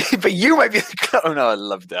 but you might be the clone. Oh, I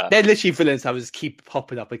love that. They're literally villains that just keep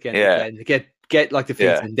popping up again and again. Get like the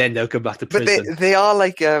things, and then they'll go back to prison. But they are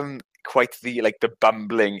like quite the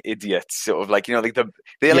bumbling idiots, sort of like, you know, like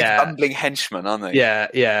they're like bumbling henchmen, aren't they?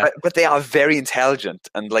 Yeah. But they are very intelligent,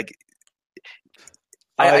 and like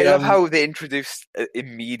I love how they introduced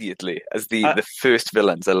immediately as the first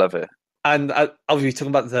villains. I love it. And obviously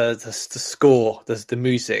talking about the score, the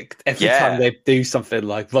music. Every time they do something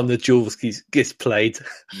like Run the Jewels gets played.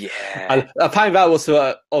 Yeah. And apparently that was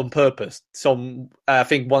on purpose. I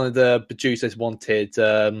think one of the producers wanted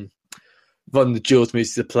Run the Jewels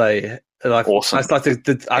music to play. Like, awesome. That's like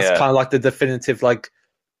kind of like the definitive like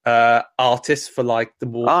artist for like the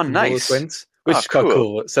more nice twins, which is quite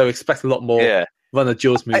cool. So expect a lot more Run the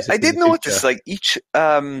Jewels music. I did notice like each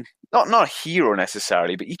not a hero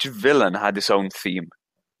necessarily, but each villain had its own theme.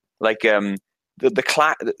 Like the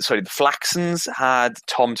Flaxons had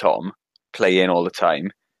Tom Tom play in all the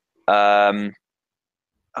time. What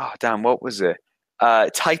was it?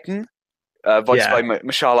 Titan, voiced by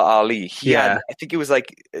Mashallah Ali. He had, I think it was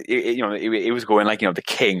like it was going like, you know, the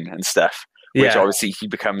king and stuff, which obviously he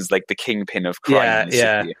becomes like the kingpin of crime in the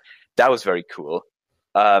city. That was very cool.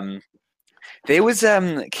 There was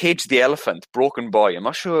Cage the Elephant, Broken Boy. I'm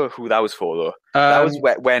not sure who that was for though. That was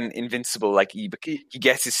when Invincible, like he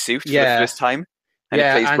gets his suit for the first time, and he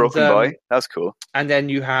plays Broken Boy. That was cool. And then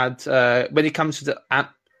you had when it comes to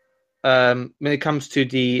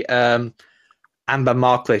the Amber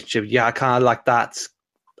Mark relationship, I kind of like that.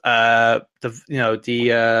 What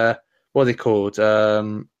are they called?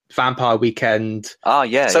 Vampire Weekend. Oh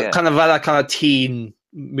yeah, kind of that kind of teen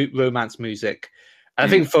romance music. And I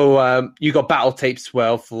think for you got Battle Tapes as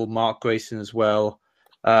well for Mark Grayson as well.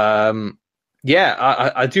 I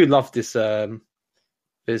do love this score,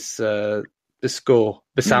 the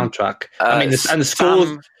soundtrack. I mean,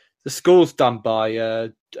 the score's done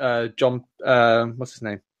by John. What's his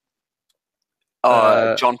name?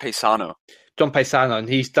 John Paisano. John Paisano, and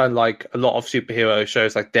he's done like a lot of superhero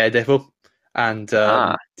shows like Daredevil and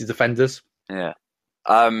The Defenders. Yeah.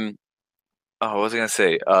 What was I going to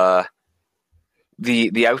say?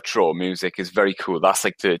 The outro music is very cool. That's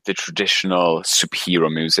like the traditional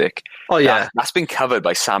superhero music. Oh yeah, that's been covered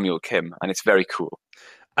by Samuel Kim, and it's very cool.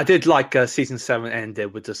 I did like season 7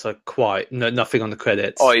 ended with just like quiet, nothing on the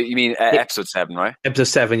credits. Oh, you mean episode 7, right? Episode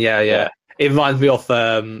 7, yeah. It reminds me of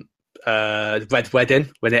Red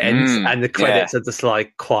Wedding when it ends, and the credits are just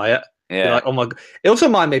like quiet. Yeah, you're like, oh my god. It also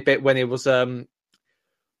reminded me a bit when it was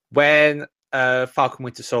when Falcon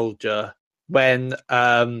Winter Soldier. When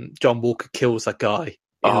John Walker kills that guy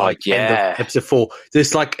in end of episode 4,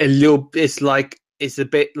 there's like it's a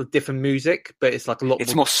bit different music, but it's like a lot.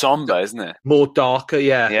 It's more somber, isn't it? More darker,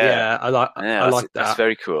 yeah. I like that. That's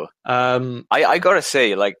very cool. I gotta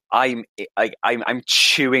say, like I'm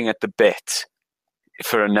chewing at the bit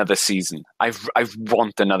for another season. I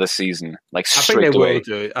want another season, like straight away. I think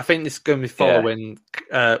they will do. I think it's going to be following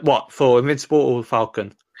for Invincible or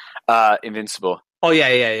Falcon. Invincible. Oh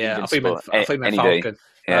yeah. I think Falcon.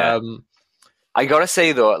 Yeah. I gotta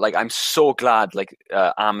say though, like I'm so glad, like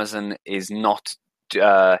Amazon is not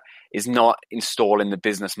installing the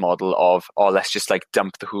business model of let's just like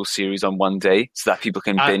dump the whole series on one day so that people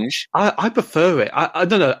can binge. I prefer it. I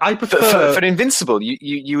don't know. I prefer for Invincible.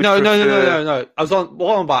 You would no. I was on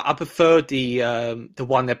what about. I prefer the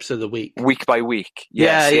one episode a week by week.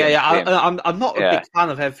 Yeah. I'm not a big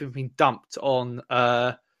fan of everything being dumped on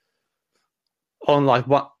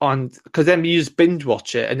because then you just binge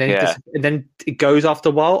watch it and then it goes after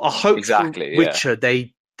a while. I hope Witcher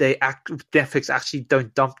Netflix actually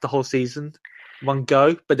don't dump the whole season one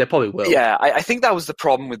go, but they probably will. Yeah, I think that was the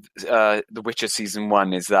problem with The Witcher season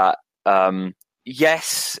 1 is that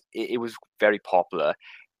yes, it was very popular,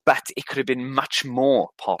 but it could have been much more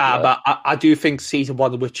popular. But I do think season 1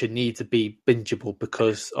 of The Witcher needs to be bingeable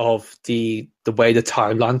because of the way the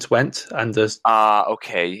timelines went and the.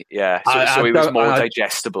 Okay, yeah. So it was more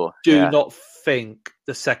digestible. Do not think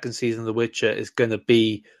the second season of The Witcher is going to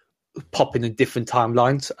be popping in different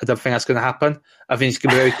timelines. I don't think that's going to happen. I think it's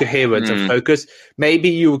going to be very coherent and focused. Maybe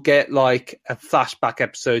you'll get like a flashback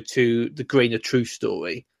episode to the Grain of Truth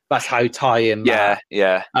story. That's how you tie in. Yeah.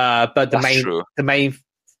 But the main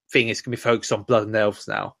thing is going to be focused on Blood and Elves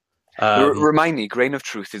now. Remind me, Grain of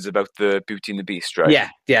Truth is about the Beauty and the Beast, right? Yeah,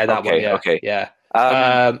 that one. Yeah, okay. Yeah.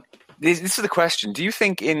 this is the question. Do you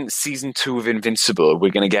think in season 2 of Invincible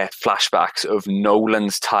we're going to get flashbacks of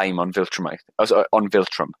Nolan's time on Viltrumite? On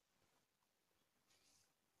Viltrum?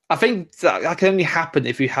 I think that can only happen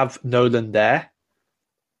if you have Nolan there.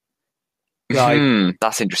 Like,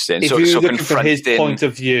 that's interesting. If So, you're looking for confronting his point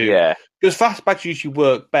of view, yeah, because flashbacks usually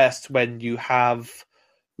work best when you have,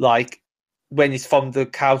 like, when it's from the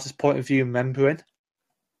character's point of view, remembering.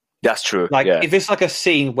 that's true. Like, yeah. if it's like a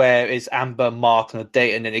scene where it's Amber and Mark on a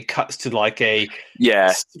date, and then it cuts to like a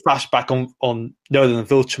flashback on Nolan and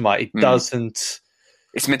Viltrumite, it doesn't.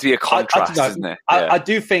 It's meant to be a contrast, isn't it? Yeah. I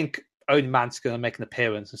do think Owen Man's going to make an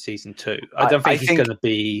appearance in season 2. I don't think he's going to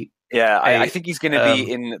be. Yeah, I think he's going to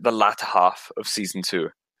be in the latter half of season 2.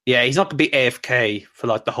 Yeah, he's not going to be AFK for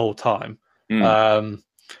like the whole time.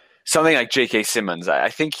 Something like J.K. Simmons, I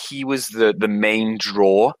think he was the main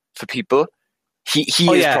draw for people. He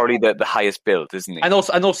is probably the highest build, isn't he? And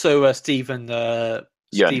also Stephen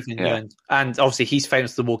Yeun. And obviously he's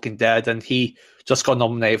famous for The Walking Dead, and he just got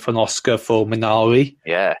nominated for an Oscar for Minari.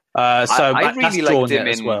 Yeah. So I really liked him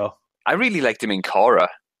as well. I really liked him in Korra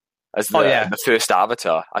as the first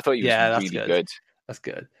Avatar. I thought he was really good. That's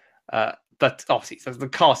good. But obviously the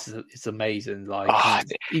cast is amazing. Like,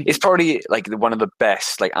 it's probably like one of the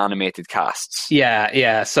best like animated casts.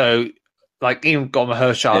 Yeah. So like even got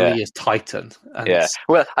Mahershala Ali as Titan. And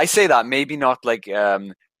well, I say that maybe not like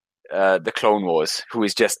the Clone Wars, who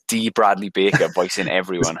is just D. Bradley Baker voicing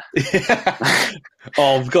everyone. We've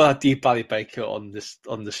got to have D. Bradley Baker on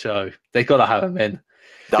the show. They got to have him in.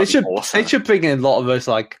 They should bring in a lot of those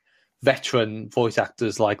like veteran voice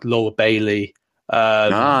actors like Laura Bailey.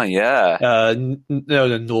 Nolan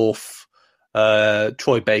North,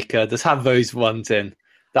 Troy Baker. Just have those ones in.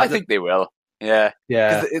 I think they will. Yeah.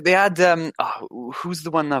 They had who's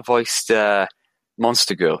the one that voiced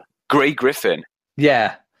Monster Girl? Grey Griffin.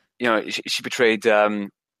 Yeah. You know, she portrayed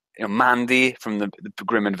Mandy from the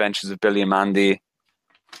Grim Adventures of Billy and Mandy,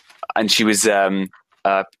 and she was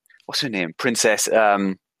what's her name? Princess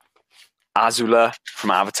Azula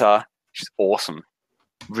from Avatar. She's awesome,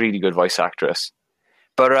 really good voice actress.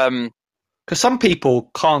 But because some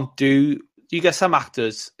people can't do, you get some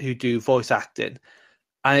actors who do voice acting,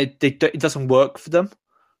 and it doesn't work for them.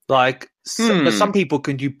 Like, but some people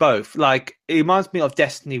can do both. Like, it reminds me of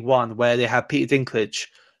Destiny 1, where they had Peter Dinklage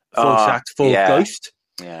voice act for Ghost.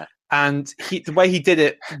 Yeah. And the way he did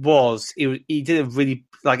it was, he did it really,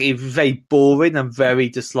 like, it was very boring and very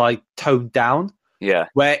just, like, toned down. Yeah.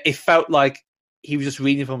 Where it felt like he was just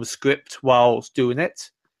reading from a script whilst doing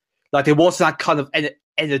it. Like, it wasn't that kind of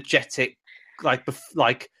energetic, like.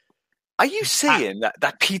 Are you saying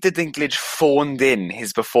that Peter Dinklage phoned in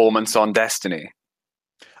his performance on Destiny?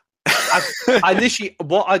 I literally,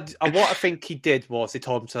 what I think he did was they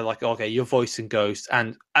told him to, like, okay, you're voicing Ghost,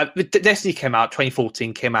 and Destiny came out,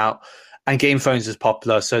 2014 came out, and Game of Thrones was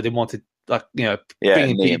popular, so they wanted, like, bring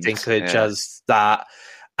in Peter Dinklage as that,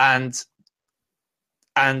 and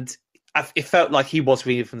it felt like he was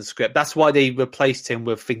reading from the script. That's why they replaced him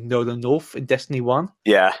with Nolan North in Destiny 1.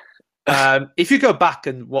 Yeah. If you go back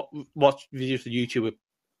and watch videos on YouTube with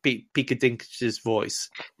Peter Dinklage's voice.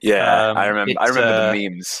 Yeah, I remember the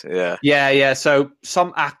memes. Yeah. So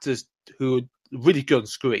some actors who are really good on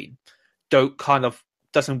screen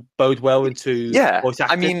doesn't bode well into voice acting.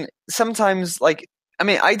 I mean, sometimes,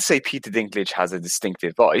 I'd say Peter Dinklage has a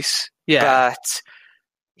distinctive voice, but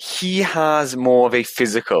he has more of a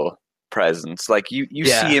physical presence. Like, you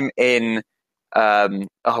see him in what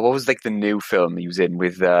was like the new film he was in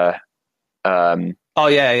with damn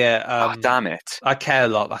it, I Care a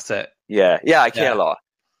Lot. That's it. Yeah, I Care a Lot.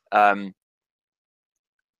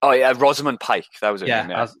 Rosamund Pike. That was her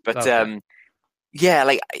name. Yeah.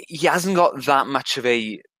 Like, he hasn't got that much of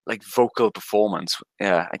a like vocal performance.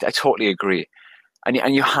 Yeah, I totally agree. And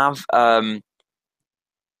you have like,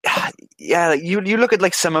 you look at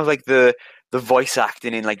like some of like the voice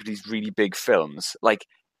acting in like these really big films. Like,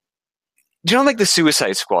 do you know like the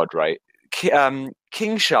Suicide Squad, right?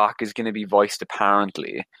 King Shark is going to be voiced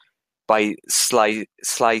apparently by Sly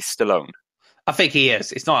Stallone. I think he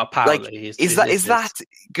is. It's not apparently. Like, is that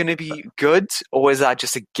going to be good, or is that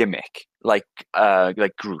just a gimmick, like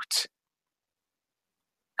Groot?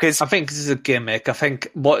 Because I think this is a gimmick. I think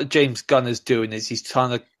what James Gunn is doing is he's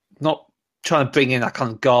not trying to bring in that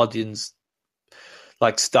kind of Guardians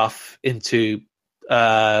like stuff into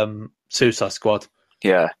Suicide Squad.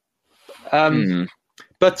 Yeah.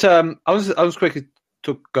 But I was quick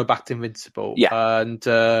to go back to Invincible. Yeah. And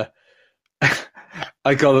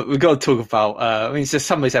we got to talk about. There's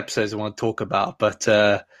some of these episodes I want to talk about, but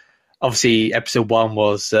obviously episode 1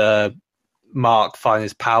 was Mark finding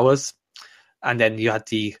his powers, and then you had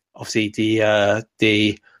the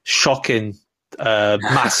shocking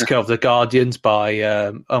massacre of the Guardians by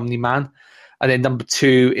Omni-Man. And then number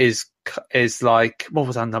 2 is like, what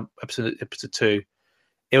was that episode 2?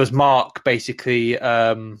 It was Mark basically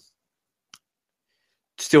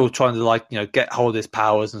still trying to, like, get hold of his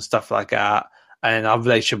powers and stuff like that. And our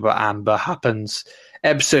relationship with Amber happens.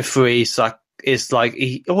 Episode 3 is like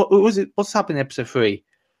what was it? What's happened in episode 3?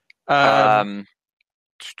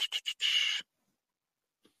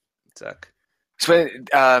 So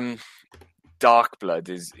Dark Blood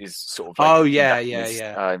is sort of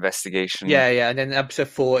like investigation. Yeah. And then episode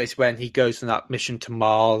 4 is when he goes on that mission to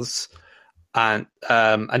Mars, and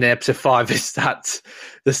then episode 5 is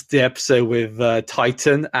the episode with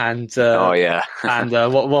Titan and and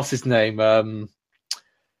what's his name?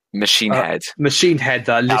 Machine Head. Machine Head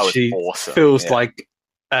that literally awesome. feels like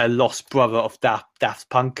a lost brother of Daft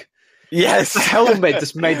Punk. Yes, the helmet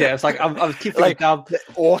just made it. It's like I'm keeping like it down. The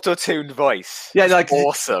auto-tuned voice. Yeah, like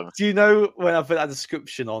awesome. Do you know when I put that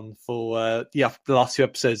description on for the last 2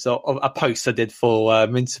 episodes of a post I did for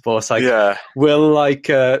Invincible? It's like, will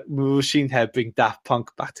Machine Head bring Daft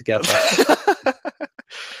Punk back together?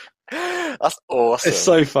 That's awesome. It's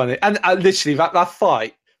so funny, and literally that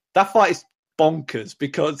fight is bonkers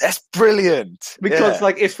because that's brilliant. Because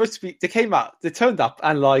like it's supposed to be, they turned up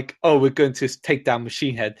and like, oh, we're going to take down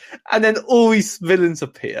Machine Head, and then all these villains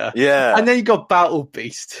appear. Yeah, and then you got Battle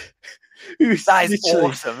Beast, that is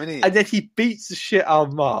awesome, isn't he? And then he beats the shit out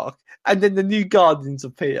of Mark, and then the new Guardians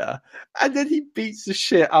appear, and then he beats the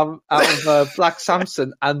shit out of Black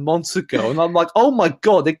Samson and Monster Girl, and I'm like, oh my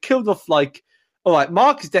god, they killed off like. All right,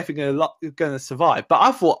 Mark is definitely going to survive, but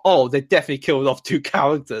I thought, they definitely killed off 2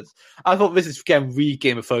 characters. I thought this is getting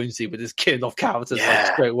Game of Thrones-y with this killing off characters like,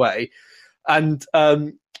 straight away, and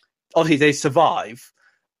obviously they survive.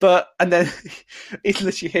 And then it's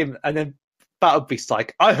literally him, and then Battle Beast's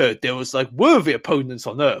like, I heard there was like worthy opponents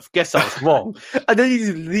on Earth. Guess I was wrong. And then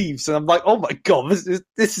he leaves, and I'm like, oh my god,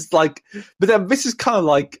 this is like. But then this is kind of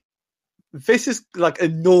like, this is like a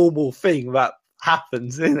normal thing that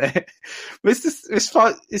happens, isn't it? This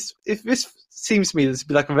seems to me to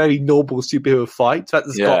be like a very normal superhero fight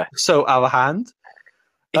that's got so out of hand.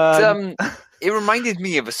 It reminded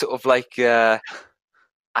me of a sort of like I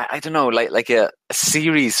don't know, like a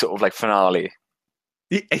series sort of like finale.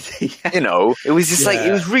 Yeah. It was just like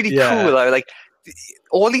it was really cool. Like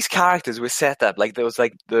all these characters were set up like there was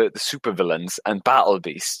like the supervillains and Battle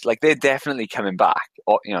Beast. Like they're definitely coming back.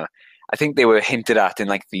 Or I think they were hinted at in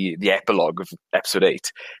like the epilogue of episode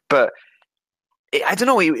 8, but I don't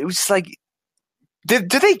know. It was like, did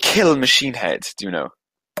they kill Machine Head? Do you know?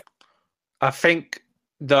 I think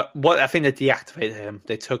they deactivated him.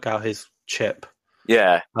 They took out his chip.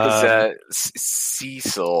 Yeah, because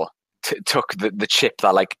Cecil took the chip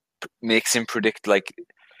that like makes him predict like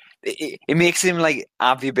it makes him like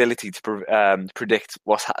have the ability to predict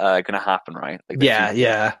what's going to happen, right? Like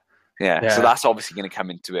Yeah, so that's obviously going to come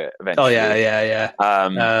into it eventually. Oh yeah.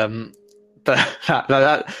 But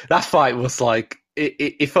that fight was like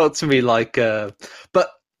it felt to me like, but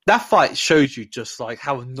that fight shows you just like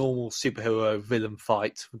how a normal superhero villain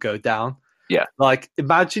fight would go down. Yeah, like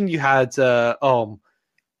imagine you had like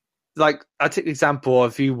I take the example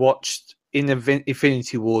of you watched in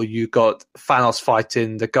Infinity War, you got Thanos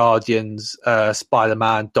fighting the Guardians,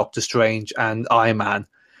 Spider-Man, Doctor Strange, and Iron Man.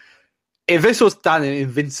 If this was done in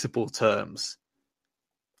Invincible terms,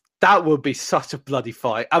 that would be such a bloody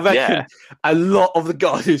fight. I reckon a lot of the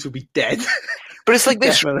Guardians would be dead. But it's like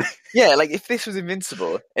this, like if this was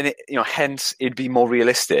Invincible, and it, hence it'd be more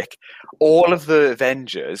realistic. All of the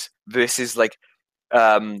Avengers versus like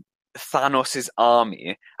Thanos'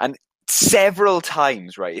 army, and several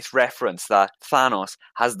times, right? It's referenced that Thanos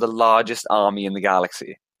has the largest army in the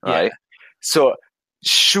galaxy, right? Yeah. So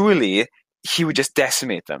surely he would just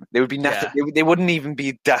decimate them. There would be nothing. Yeah. They wouldn't even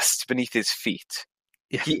be dust beneath his feet.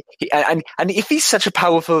 Yeah. And if he's such a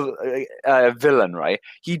powerful villain, right?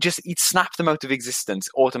 He'd snap them out of existence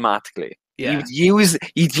automatically. Yeah. He'd use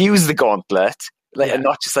the gauntlet, and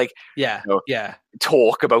not just like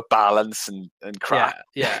talk about balance and crap.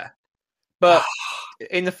 Yeah. But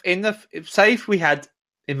say if we had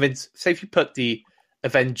say if you put the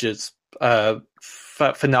Avengers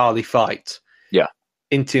finale fight,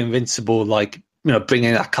 into Invincible, like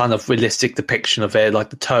bringing that kind of realistic depiction of it, like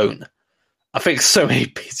the tone. I think so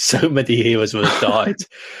many heroes would have died.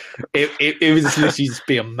 It would literally just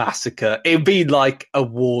be a massacre. It would be like a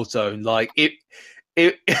war zone. Like it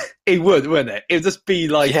would, wouldn't it? It would just be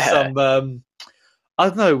like some. I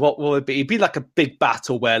don't know what would it be. It'd be like a big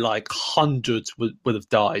battle where like hundreds would have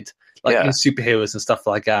died, like in superheroes and stuff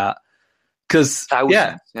like that. Because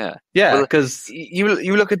Thousands, yeah, Well, because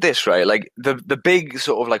you look at this, right? Like the big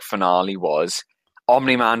sort of like finale was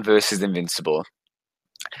Omni-Man versus Invincible,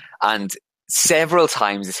 and several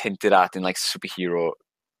times it's hinted at in like superhero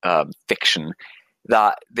fiction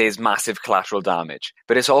that there's massive collateral damage,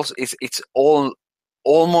 but it's all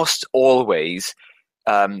almost always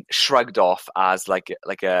shrugged off as like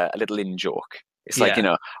a little in joke. It's like,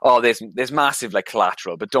 Yeah. oh, there's massive like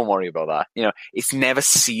collateral, but don't worry about that. It's never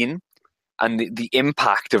seen, and the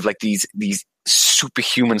impact of like these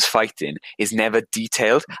superhumans fighting is never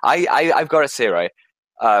detailed. I've got to say, right,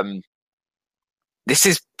 this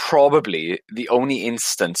is probably the only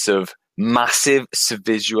instance of massive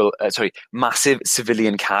civilian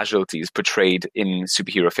casualties portrayed in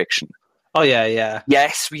superhero fiction. oh yeah.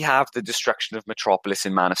 Yes, we have the destruction of Metropolis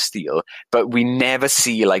in Man of Steel, but we never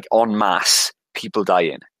see like en masse people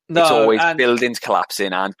dying. No, it's always and- buildings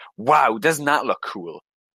collapsing, and wow, doesn't that look cool?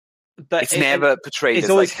 But It's never portrayed it's as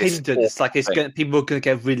always like this hindered. It's like thing. people are going to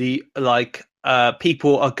get really like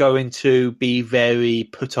people are going to be very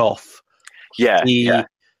put off. Yeah,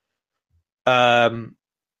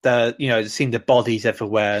 The seeing the bodies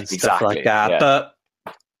everywhere and stuff like Exactly, that. yeah. But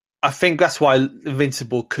I think that's why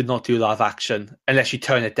Invincible could not do live action unless you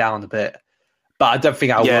turn it down a bit. But I don't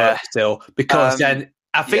think that'll Yeah. work still, because then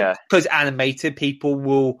I think yeah. because animated people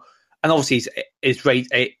will, and obviously it's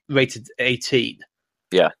rated 18.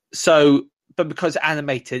 Yeah. So, but because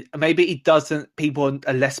animated, maybe it doesn't. People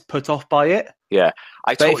are less put off by it. Yeah,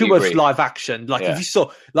 I But if totally it was agree. live action, like Yeah. if you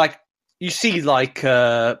saw, like you see, like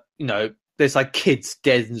there's like kids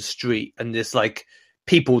dead in the street, and there's like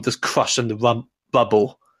people just crushed in the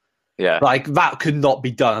rubble. Yeah, Like that could not be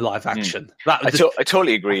done in live action. That would I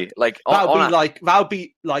totally agree. Like that would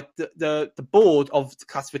be like the board of the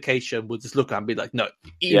classification would just look at it and be like, no,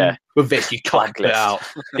 even Yeah. with this you can't put it out.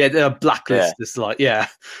 Yeah, they're a blacklist. Yeah. It's like, yeah,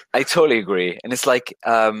 I totally agree, and it's like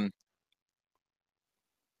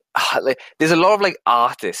there's a lot of like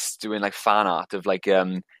artists doing like fan art of like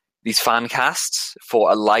these fan casts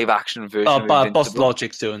for a live action version. of Boss Invincible.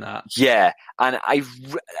 Logic's doing that. Yeah, and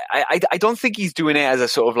I don't think he's doing it as a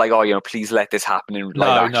sort of like, oh, please let this happen in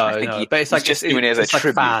live action. I think But it's like he's just doing it as a it's like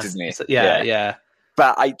tribute, fans. isn't he? It's- yeah.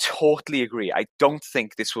 But I totally agree. I don't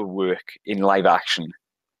think this will work in live action.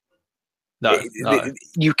 No.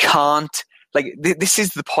 You can't. Like this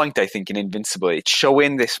is the point, I think, in Invincible. It's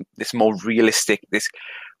showing this more realistic.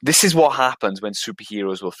 This is what happens when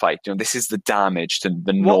superheroes will fight. This is the damage to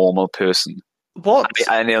the normal person. What?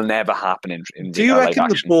 And it'll never happen in Do you live reckon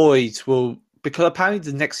the action. boys will? Because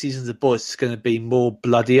apparently the next season of the boys is going to be more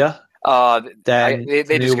bloodier. They're Than just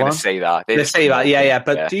the new going one? to say that. They say that, yeah.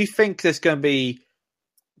 But do you think there's going to be?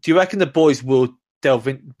 Do you reckon the boys will delve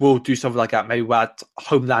in? Will do something like that? Maybe where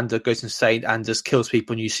Homelander goes insane and just kills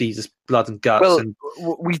people, and you see just blood and guts. Well, and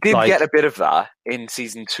we did get a bit of that in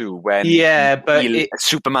season 2 when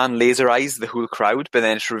Superman laser eyes the whole crowd, but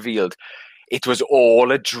then it's revealed it was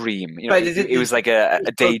all a dream. It was like a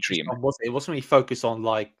daydream. It wasn't really focused on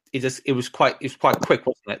like it was quite quick,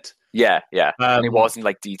 wasn't it? Yeah. And it wasn't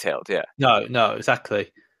like detailed. Yeah. No,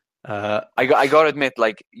 exactly. I got to admit,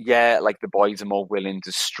 like the boys are more willing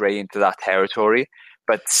to stray into that territory,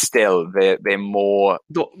 but still they're more.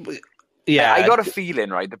 Yeah, I got a feeling,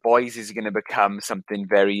 right? The boys is going to become something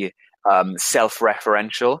very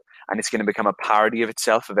self-referential, and it's going to become a parody of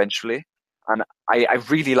itself eventually. And I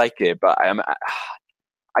really like it, but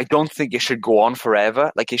I don't think it should go on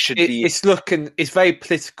forever. Like it should be. It's very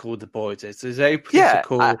political. The boys it's very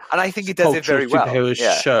political, and I think it does it very well.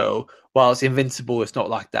 Superhero show, whilst Invincible is not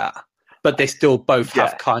like that, but they still both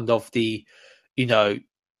have kind of the,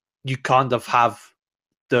 you kind of have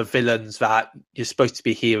the villains that you're supposed to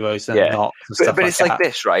be heroes and not. And but it's like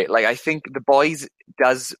this, right? Like I think the boys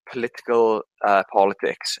does political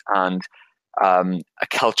politics and a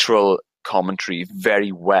cultural commentary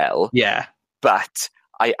very well. Yeah, but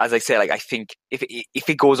as I say, like I think if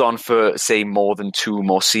it goes on for say more than 2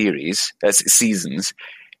 more seasons,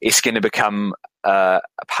 it's going to become a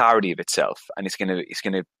parody of itself, and it's going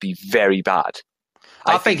to be very bad.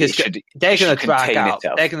 I think they're going to drag out.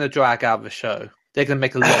 They're going to drag out the show. They're going to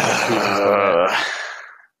make a lot of seasons for it.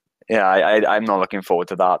 Yeah, I'm not looking forward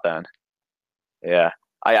to that then. Yeah,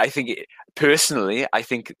 I think personally, I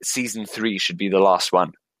think season 3 should be the last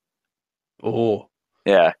one. Oh,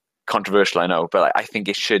 yeah, controversial, I know, but I think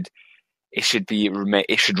it should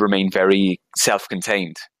remain very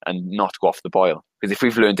self-contained and not go off the boil. Because if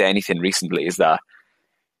we've learned anything recently, is that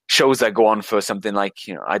shows that go on for something like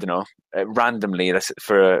I don't know, randomly,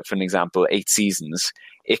 for an example, 8 seasons,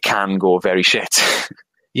 it can go very shit.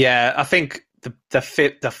 Yeah, I think the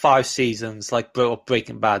 5 seasons like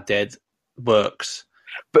Breaking Bad did works.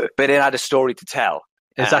 but it had a story to tell.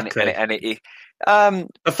 Exactly. And it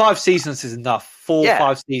But 5 seasons is enough. 4 Yeah.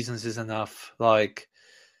 5 seasons is enough. Like,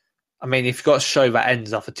 I mean, if you've got a show that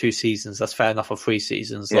ends after 2 seasons, that's fair enough for 3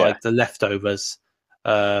 seasons. Yeah. Like The Leftovers,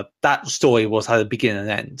 that story had a beginning and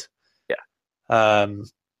end. Yeah.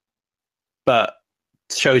 But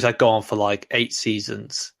shows that go on for like 8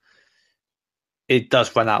 seasons, it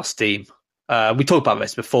does run out of steam. We talked about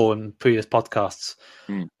this before in previous podcasts.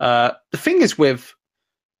 The thing is with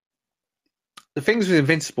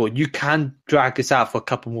Invincible, you can drag this out for a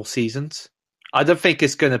couple more seasons. I don't think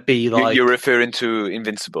it's going to be like... You're referring to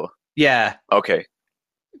Invincible? Yeah. Okay.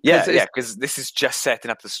 Yeah, because this is just setting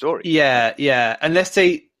up the story. Yeah. Unless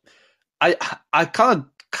they... I kind of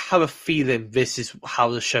have a feeling this is how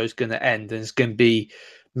the show's going to end, and it's going to be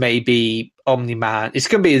maybe Omni-Man. It's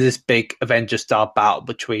going to be this big Avengers-style battle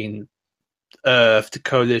between Earth, the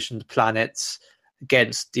Coalition, the planets,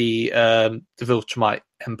 against the Viltrumite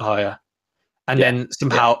Empire. And then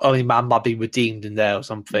somehow Omni-Man might be redeemed in there or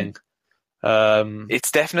something.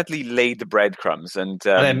 It's definitely laid the breadcrumbs, and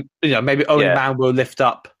then maybe Omni-Man will lift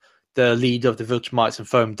up the leader of the Viltrumites and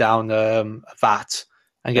throw him down a vat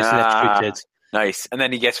and gets electrocuted. Nice. And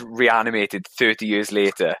then he gets reanimated 30 years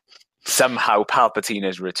later. Somehow Palpatine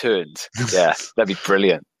has returned. Yeah, that'd be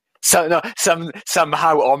brilliant.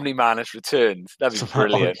 Somehow Omni-Man has returned. That'd be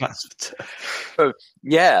brilliant. So,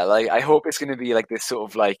 yeah, like I hope it's going to be like this sort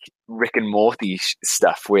of like Rick and Morty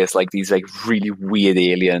stuff, where it's like these like really weird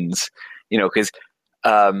aliens, because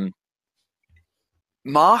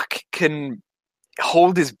Mark can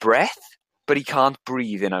hold his breath, but he can't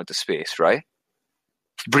breathe in outer space, right?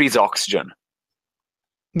 He breathes oxygen.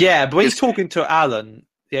 Yeah, but when he's talking to Alan,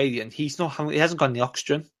 the alien, he hasn't got any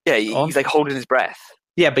oxygen. Yeah, he's like holding his breath.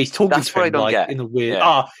 Yeah, but he's talking to him like in a weird.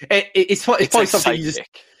 Yeah. It's probably like something you just.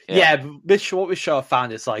 Yeah, what this show I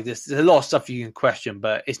found is like there's a lot of stuff you can question,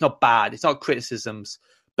 but it's not bad. It's not criticisms,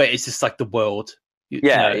 but it's just like the world. It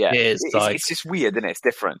is. It's just weird, isn't it? It's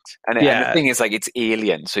different, and the thing is like it's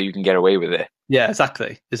alien, so you can get away with it. Yeah,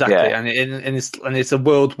 exactly, Yeah. and it's a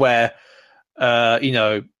world where,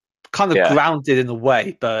 kind of grounded in a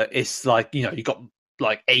way, but it's like you got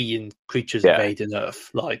like alien creatures invading Earth.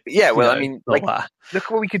 Like, I mean, like, look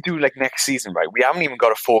what we could do like next season, right? We haven't even got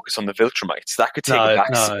to focus on the Viltrumites. That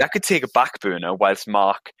could take a back burner whilst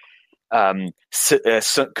Mark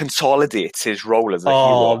consolidates his role as a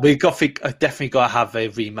hero. We definitely got to have a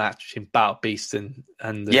rematch between Battle Beast and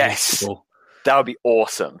the Invincible. That would be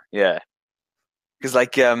awesome. Yeah, because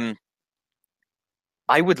like I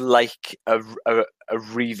would like a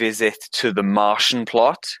revisit to the Martian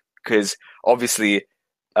plot, because obviously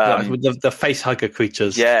the face hugger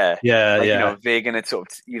creatures. They're going to sort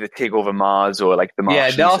of either take over Mars or like the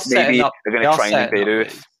Martians. Maybe they're going to try and invade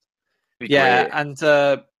Earth. Yeah, great. And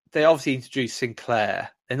they obviously introduced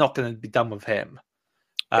Sinclair. They're not going to be done with him.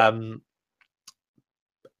 I want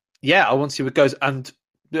to see what goes. And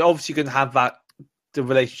they're obviously going to have the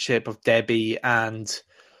relationship of Debbie and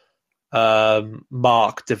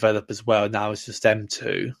Mark develop as well. Now it's just them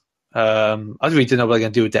two. I really don't know what they're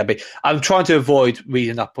going to do with Debbie. I'm trying to avoid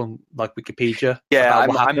reading up on like Wikipedia. Yeah,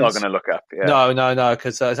 I'm not going to look up. Yeah. No,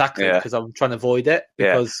 because because I'm trying to avoid it.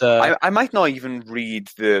 Because I might not even read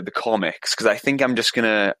the comics, because I think I'm just going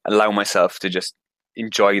to allow myself to just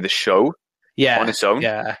enjoy the show on its own.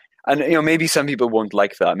 Yeah. And maybe some people won't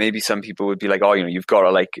like that. Maybe some people would be like, oh, you've got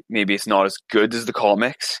to like, maybe it's not as good as the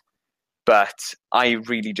comics. But I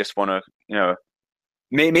really just want to,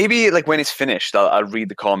 maybe like when it's finished, I'll read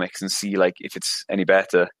the comics and see like if it's any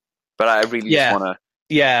better. But I really just want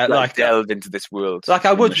to delve into this world. Like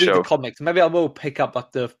I would read the comics. Maybe I will pick up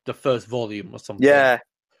like the first volume or something. Yeah.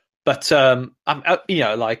 But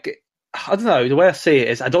like I don't know. The way I see it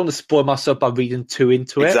is I don't want to spoil myself by reading too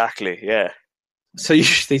into it. Exactly. Yeah. So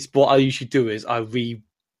usually, what I usually do is I read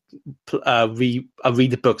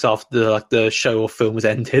the books after the show or film has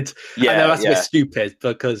ended. Yeah, I know that's a bit stupid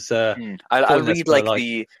because I read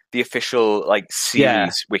like the official like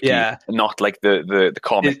series wiki, not like the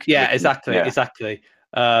comic. Exactly.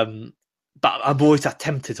 But I'm always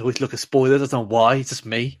tempted to always look at spoilers. I don't know why. It's just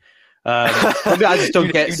me. Maybe I just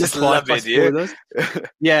don't get surprised by spoilers.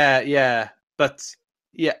 Yeah. But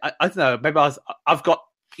I don't know. Maybe I've got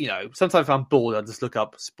sometimes if I'm bored, I just look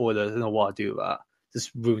up spoilers. I don't know why I do that.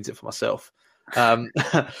 Just ruins it for myself. I mean,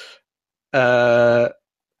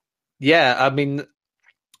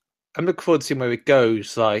 I'm looking forward to seeing where it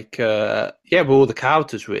goes. Like, with all the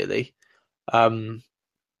characters, really.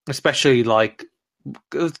 Especially, like,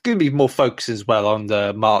 there's going to be more focus as well on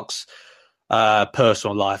Mark's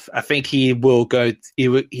personal life. I think he will go.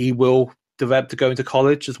 He will develop to go into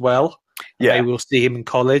college as well. Yeah, we will see him in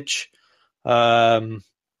college. I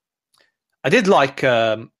did like.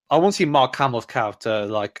 I want to see Mark Hamill's character,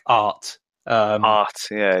 like Art,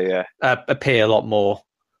 Yeah. appear a lot more,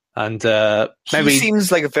 and He maybe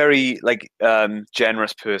seems like a very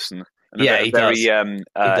generous person and Yeah, a he very does.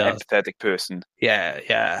 empathetic person.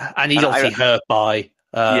 yeah, and he's And obviously hurt by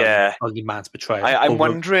Yeah. Only Man's betrayal. I'm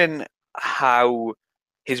wondering how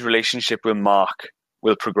his relationship with Mark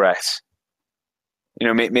will progress. You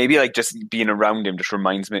know, maybe like just being around him just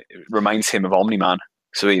reminds him of Omni-Man.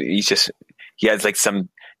 So he has like some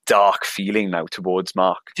dark feeling now towards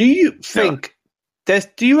Mark. Do you think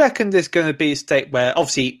do you reckon there's going to be a state where,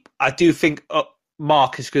 obviously, I do think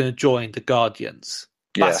Mark is going to join the Guardians.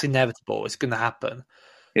 That's inevitable. It's going to happen.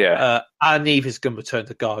 Yeah. And Eve is going to return to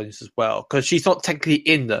the Guardians as well, because she's not technically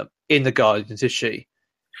in the Guardians, is she?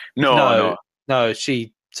 No.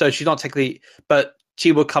 She's not technically, but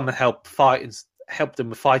she will come and help them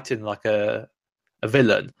with fighting like a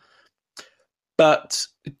villain. But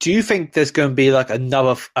do you think there's going to be like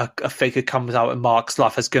another a figure comes out in Mark's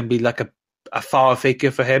life that's going to be like a father figure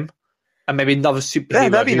for him, and maybe another superhero? Yeah,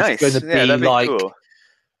 that'd be nice. Going to be that'd be like, cool.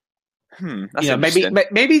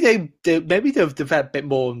 That's maybe they'll develop a bit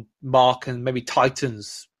more on Mark and maybe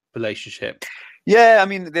Titan's relationship. Yeah, I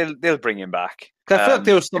mean they'll bring him back. I feel like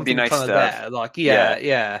there was something nice kind of there. Like,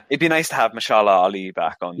 yeah. It'd be nice to have Mashallah Ali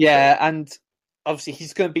back on. Yeah, and obviously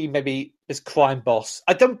he's going to be maybe his crime boss.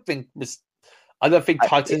 I don't think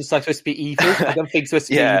Titan's like supposed to be evil. I don't think it's supposed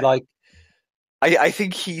to be like. I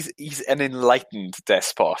think he's an enlightened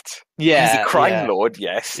despot. Yeah, he's a crime lord,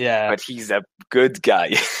 yes. Yeah, but he's a good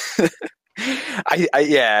guy. I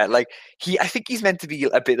think he's meant to be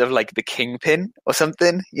a bit of like the Kingpin or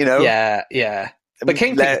something, you know? Yeah. But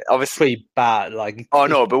Kingpin obviously pretty bad. Like, oh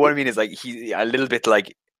no, but what I mean is like he's a little bit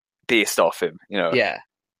like based off him, you know? Yeah,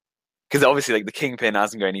 because obviously like the Kingpin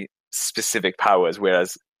hasn't got any specific powers,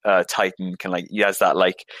 whereas Titan can he has that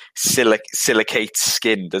like silicate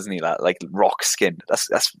skin, doesn't he? That like rock skin. That's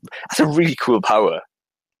a really cool power.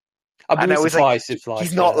 I'd be surprised if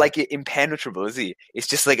he's not like impenetrable, is he? It's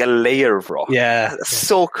just like a layer of rock. Yeah, that's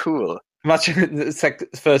so cool. Imagine the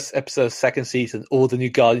first episode, second season, all the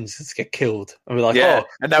new Guardians just get killed, and we're like,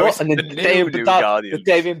 and now it's the new Guardians. The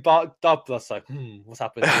David Dublas like, what's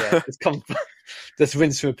happened here? Let's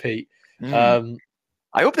rinse and repeat.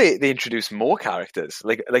 I hope they introduce more characters,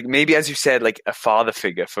 like maybe as you said, like a father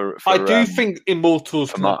figure for I do think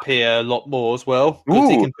Immortals can appear a lot more as well. Because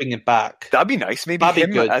they can bring him back. That'd be nice. Maybe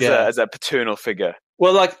him good, as a paternal figure.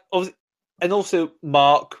 Well, and also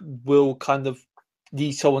Mark will kind of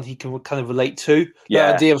need someone he can kind of relate to. The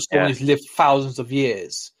idea of someone who's lived thousands of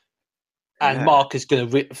years, and Mark is going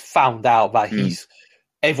to found out that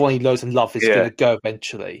everyone he knows and loves is going to go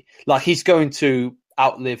eventually. Like he's going to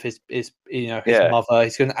outlive his mother.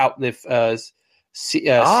 He's going to outlive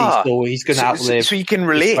Cecil. He's going to outlive. So you can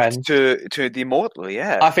relate to the immortal.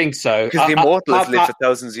 Yeah, I think so. Because the immortal has lived for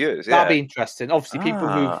thousands of years. Yeah. That'd be interesting. Obviously, people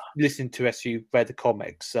who've listened to us, who read the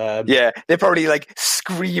comics. They're probably like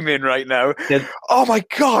screaming right now. Oh my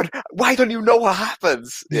god! Why don't you know what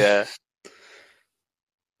happens? Yeah.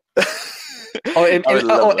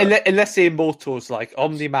 Unless the immortals like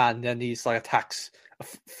Omni-Man, then he's like attacks,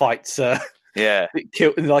 fights. He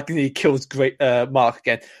kills Mark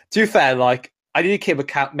again. To be fair, like I need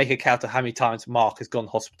to make a count of how many times Mark has gone to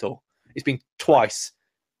hospital. It's been twice.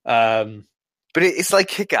 But it's like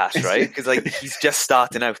Kick-Ass, right? Because like he's just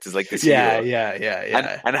starting out as like this hero.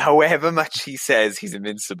 Yeah. And however much he says he's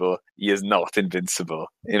invincible, he is not invincible.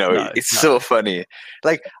 You know, so funny.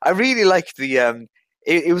 Like I really liked the.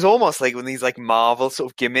 It was almost like one of these like Marvel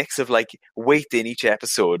sort of gimmicks of like waiting each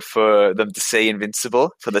episode for them to say invincible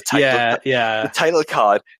for the title. The title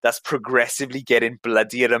card that's progressively getting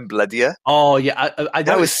bloodier and bloodier. Oh yeah, I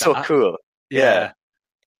that was so cool. Yeah.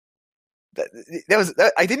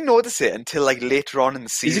 I didn't notice it until like later on in the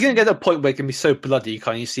season. Is it going to get to a point where it can be so bloody you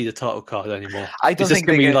can't even see the title card anymore? I don't think it's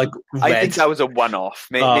going to be like red? I think that was a one-off.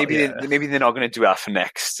 Maybe they're not going to do that for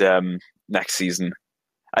next season.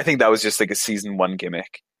 I think that was just like a season 1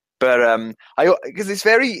 gimmick, but because it's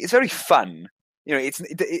very fun. You know,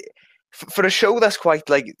 for a show that's quite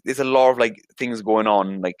like there's a lot of like things going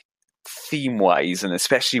on like theme wise, and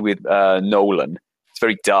especially with Nolan, it's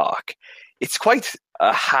very dark. It's quite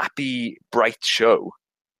a happy, bright show.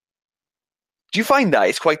 Do you find that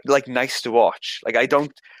it's quite like nice to watch? Like I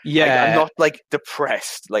don't. Yeah, I'm not like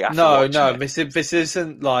depressed. Like after no. This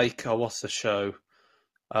isn't like what's the show?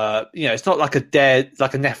 It's not like a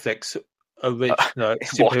Netflix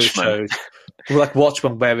superhero show, like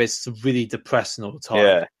Watchmen, where it's really depressing all the time.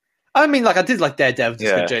 Yeah, I mean, like I did like Daredevil,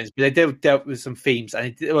 Jessica Jones, but they dealt with some themes,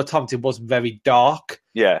 and at times it was very dark.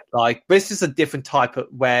 Yeah, like this is a different type of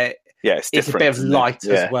where Yeah, it's it's a different. bit of isn't it? light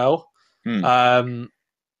Yeah. as well. Hmm.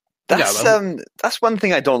 That's one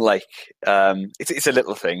thing I don't like. It's a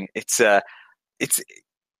little thing. It's the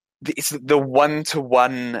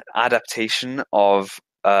 1-to-1 adaptation of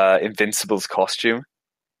Invincible's costume.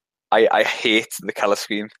 I hate the color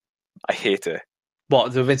scheme. I hate it.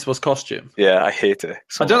 What, the Invincible's costume? Yeah, I hate it.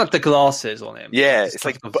 So I don't much. like the glasses on him. Yeah, Just it's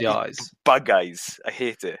like of the eyes. bug eyes. I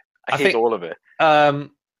hate it. I hate think- all of it.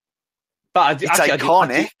 But I do, It's actually,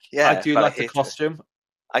 iconic. I do but like I the hate it. costume.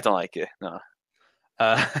 I don't like it. No,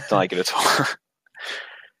 Uh, don't like it at all.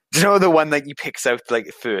 Do you know the one that he picks out like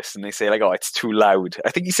first, and they say like, "Oh, it's too loud."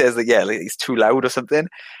 I think he says that like, it's too loud or something.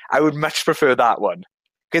 I would much prefer that one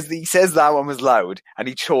because he says that one was loud, and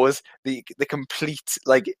he chose the complete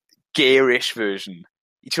like garish version.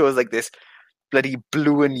 He chose like this bloody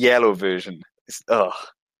blue and yellow version.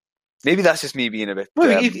 Maybe that's just me being a bit. well,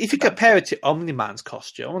 if you compare it to Omni-Man's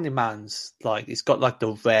costume, Omni-Man's like it's got like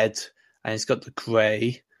the red and it's got the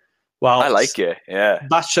grey. Well, I like it. Yeah,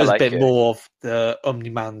 that shows like a bit it. more of the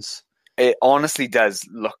Omni-Man's. It honestly does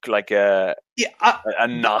look like a Yeah,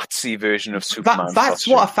 Nazi version of Superman. That's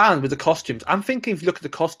what I found with the costumes. I'm thinking if you look at the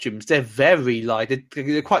costumes, they're very like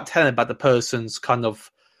they're quite telling about the person's kind of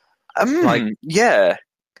yeah,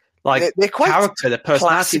 like they're quite character, their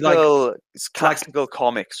personality. classical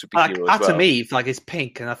comic superhero. Like as well. to me, like it's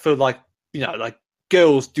pink, and I feel like like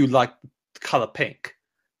girls do like the color pink.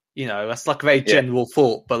 That's like a very general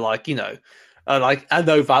thought, but like like I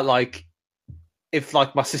know that like if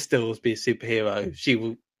like my sister was be a superhero, she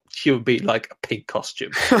would be like a pink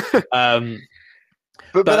costume.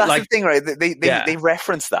 But that's like, the thing, right? They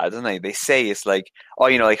reference that, don't they? They say it's like, oh,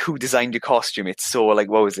 like who designed your costume? It's so like,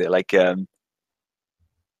 what was it like? What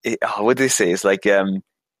did they say? It's like oh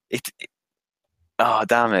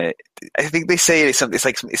damn it! I think they say it's something. It's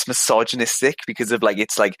like it's misogynistic because of like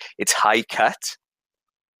it's high cut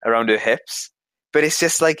around her hips, but it's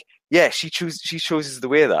just like she chooses to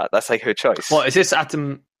wear that. That's like her choice. What is this?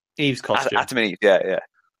 Adam Eve's costume. Adam and Eve, yeah.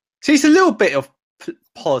 See, it's a little bit of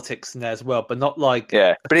politics in there as well, but not like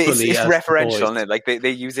but it's referential, isn't isn't it? Like they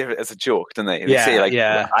use it as a joke, don't they? They Yeah, say like,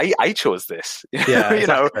 yeah. I chose this. Yeah,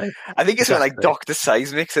 exactly. I think it's when like Dr.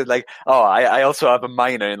 Seismic said like, oh, I also have a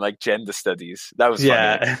minor in like gender studies. That was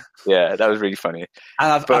funny. Yeah, that was really funny.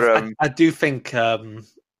 And I do think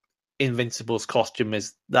Invincible's costume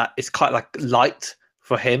is that it's quite like light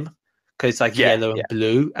for him because it's like yellow and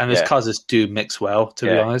blue, and his colours do mix well. To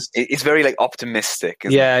be honest, it's very like optimistic.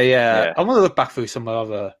 Yeah. I want to look back through some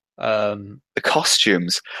other the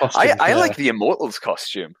costumes. I like the Immortals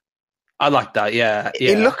costume. I like that. Yeah.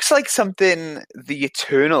 It looks like something the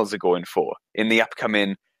Eternals are going for in the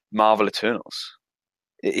upcoming Marvel Eternals.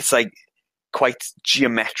 It's like quite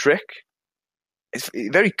geometric. It's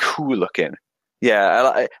very cool looking.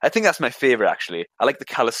 Yeah, I think that's my favorite actually. I like the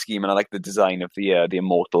color scheme and I like the design of the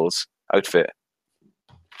Immortals outfit.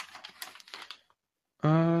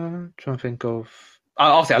 Trying to think of.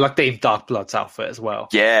 Obviously, I like Dave Darkblood's outfit as well.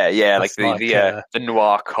 Yeah, like the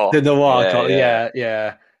noir cop. The noir cop.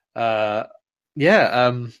 Yeah.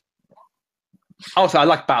 Also, I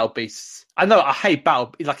like Battle Beasts. I know I hate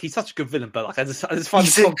Battle. Like he's such a good villain, but like I just find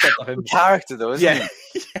the concept of him character though, isn't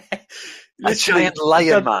he? A giant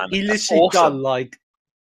lion man. He literally done like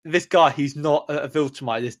this guy. He's not a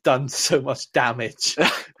Viltrumite. Has done so much damage.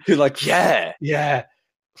 Like yeah.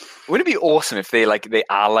 Wouldn't it be awesome if they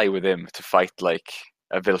ally with him to fight like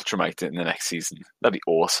a Viltrumite in the next season? That'd be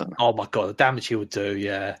awesome. Oh my god, the damage he would do!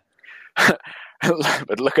 Yeah.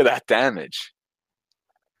 But look at that damage.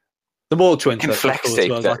 The Mortal Twins can flex take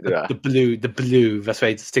well, like the blue. That's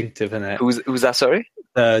very distinctive, isn't it? Who's that? Sorry,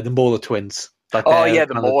 the Mauler Twins. Like the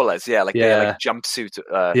Maulers. Yeah, their like jumpsuit.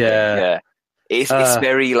 Yeah. It's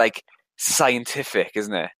very like scientific,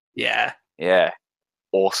 isn't it? Yeah.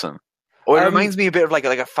 Awesome. Or it reminds me a bit of like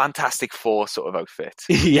a Fantastic Four sort of outfit.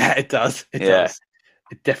 Yeah, it does. It does.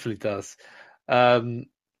 It definitely does. Right.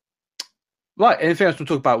 Anything else to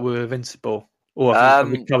talk about with Invincible? Or have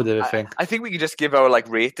we covered everything? I think we could just give our like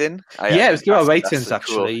rating. Let's give our ratings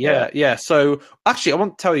actually. Cool. Yeah. So actually, I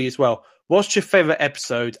want to tell you as well. What's your favorite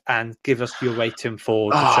episode? And give us your rating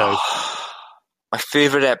for the show. My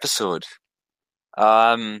favorite episode.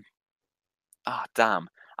 Damn.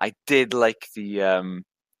 I did like the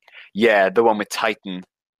one with Titan.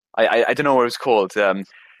 I don't know what it was called. When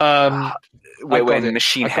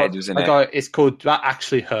Machine Head was in it. It's called That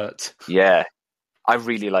Actually Hurt. Yeah, I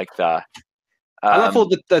really like that. I thought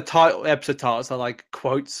the episode titles are like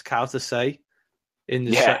quotes characters say in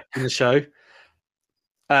the show.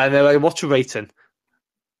 And they're like, what's your rating?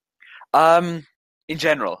 In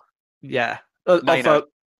general, yeah. 9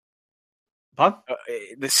 pardon?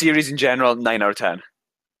 The series in general, 9 out of 10.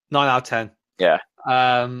 9 out of 10. Yeah.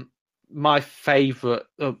 My favorite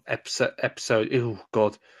episode. Oh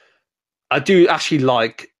God, I do actually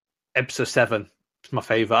like episode 7. It's my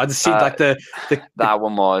favorite. I just seem like the that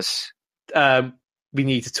one was. We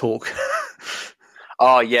need to talk.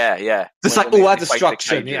 Oh yeah. Just When like they all that fight the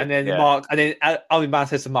destruction, kaiju, and then yeah. Mark, and then only man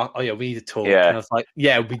says to Mark, "Oh yeah, we need to talk." Yeah. And I was like,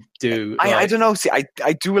 "Yeah, we do." I don't know. See,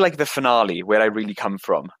 I do like the finale where I really come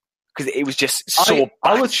from because it was just so.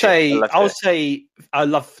 I would say I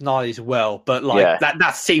love finales as well, but like Yeah.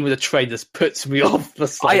 that scene with the train just puts me off.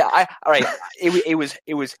 Just like, All right. It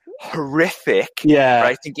was horrific. Yeah. But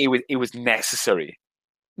I think it was necessary.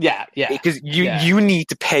 Yeah. Because you need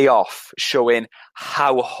to pay off showing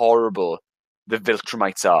how horrible the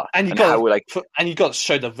Viltrumites are, and you got to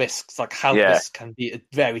show the risks, like how this can be a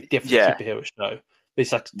very different superhero show.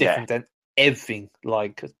 It's like different than everything.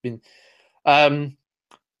 Like it's been.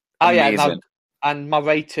 Amazing. And my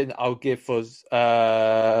rating I'll give was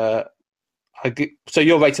so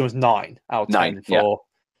your rating was 9 out of 10 for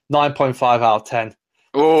 9.5 out of 10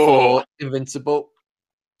 for Invincible.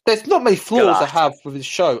 There's not many flaws I have with the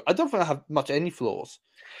show. I don't think I have much any flaws.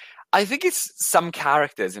 I think it's some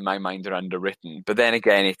characters in my mind are underwritten, but then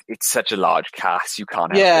again, it's such a large cast you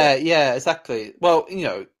can't. Yeah, exactly. Well,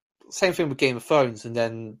 same thing with Game of Thrones, and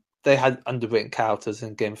then they had underwritten characters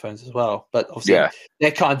in Game of Thrones as well. But obviously,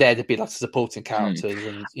 they're kind of there to be like supporting characters,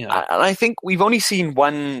 and And I think we've only seen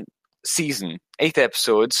one season, 8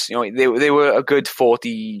 episodes. They were a good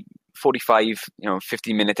 40, 45,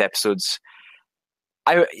 50-minute episodes.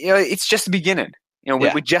 It's just the beginning.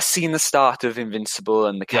 We're just seeing the start of Invincible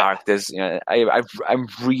and the characters. I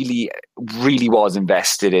really, really was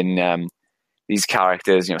invested in these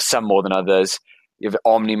characters. Some more than others. You have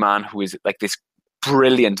Omni-Man, who is like this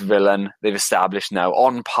brilliant villain they've established now,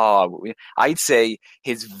 on par. I'd say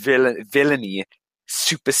his villainy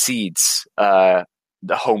supersedes the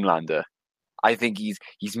Homelander. I think he's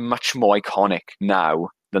much more iconic now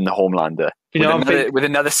than the Homelander. With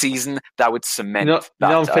another season, that would cement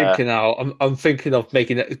that. I'm thinking now. I'm thinking of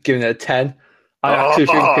giving it a 10. I'm actually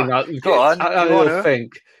thinking that. Go on. I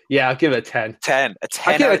think. Yeah, I'll give it a 10. 10. A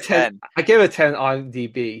 10 out of 10. I give it a 10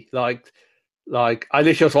 IMDb. Like I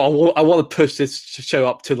literally I want to push this show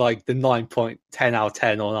up to like the 9.10 out of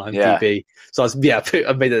 10 on IMDb. So I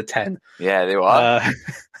made it a 10. Yeah, they were a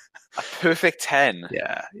perfect 10.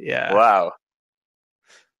 Yeah. Wow.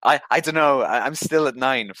 I don't know. I'm still at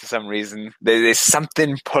 9 for some reason. There's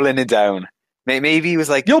something pulling it down. Maybe it was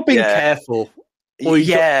like you're being careful. Or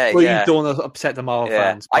you don't want to upset the Marvel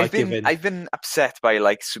fans. I've been upset by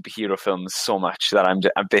like superhero films so much that I'm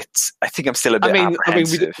a bit. I think I'm still a bit.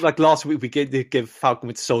 We like last week we did give Falcon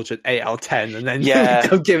Winter Soldier an 8 out of 10, and then we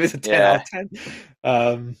don't give it a 10 out of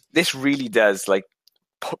 10. This really does like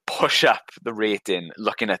push up the rating.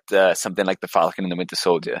 Looking at something like the Falcon and the Winter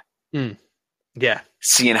Soldier. Yeah,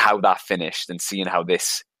 seeing how that finished and seeing how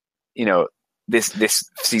this, this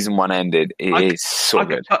season 1 ended is so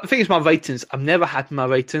good. I think it's my ratings. I've never had my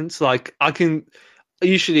ratings. Like I'll give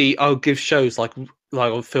shows like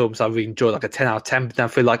on films I really enjoy like a 10 out of 10, but then I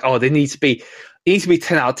feel like they need to be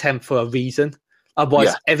 10 out of 10 for a reason.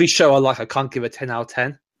 Otherwise, every show I like, I can't give a 10 out of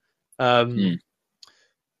 10.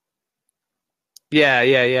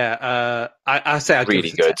 Yeah. I say I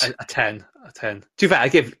really give good. A 10. A 10. To be fair, I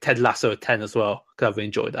give Ted Lasso a 10 as well because I really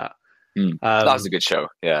enjoyed that. That was a good show.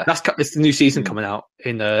 Yeah, it's the new season coming out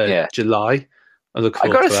in July. I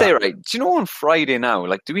gotta say, right? Do you know on Friday now?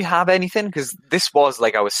 Like, do we have anything? Because this was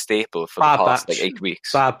like our staple for the past like 8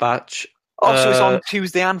 weeks. Bad Batch. Oh, so it's on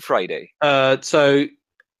Tuesday and Friday. So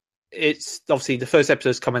it's obviously the first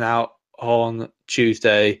episode's coming out on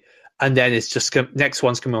Tuesday, and then it's just next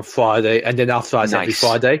one's coming on Friday, and then after that, it's every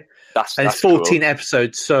Friday. That's 14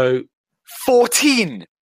 episodes. So 14.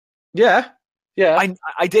 Yeah.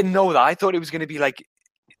 I didn't know that. I thought it was going to be like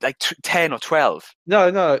 10 or 12.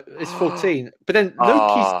 No, it's 14. But then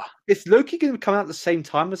is Loki going to come out at the same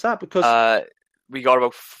time as that? Because we got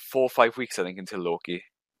about 4 or 5 weeks, I think, until Loki.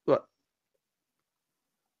 What?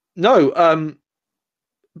 No,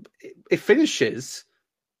 it finishes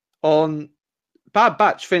on Bad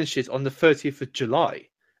Batch finishes on the 30th of July.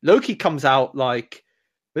 Loki comes out when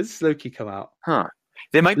does Loki come out? Huh.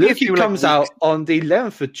 There might be Loki comes out on the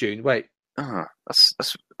 11th of June. Wait. That's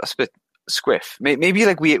a bit squiff. Maybe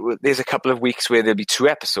like there's a couple of weeks where there'll be 2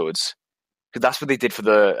 episodes because that's what they did for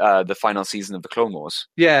the final season of the Clone Wars.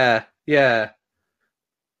 Yeah.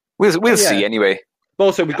 We'll see anyway. But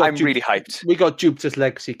also, I'm really hyped. We got Jupiter's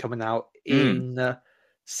Legacy coming out in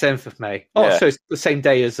 7th of May. So it's the same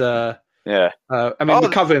day as we're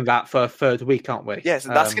covering that for a third week, aren't we? Yeah, so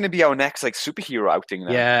that's going to be our next like superhero outing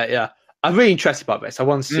now. Yeah. I'm really interested about this. I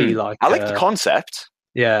want to see I like the concept.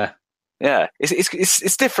 Yeah. Yeah,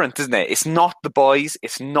 it's different, isn't it? It's not The Boys.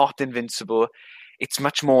 It's not Invincible. It's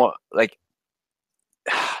much more like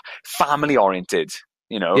family oriented,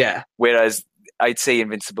 you know. Yeah. Whereas I'd say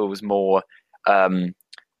Invincible was more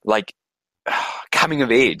like coming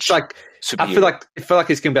of age. It's like superhero. I feel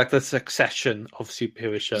like it's gonna be like the succession of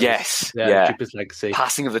superhero shows. Yes, Yeah. yeah. Jupiter's Legacy.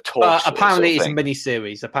 Passing of the torch. But sort apparently of it's a thing. mini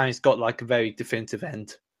series. Apparently it's got like a very definitive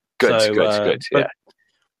end. Good, So, good. Yeah. but,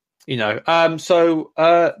 you know,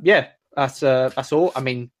 yeah, that's all. I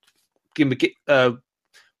mean, give me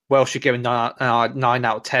Welsh should give it 9 out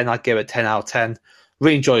of 10. I'd give it 10 out of 10.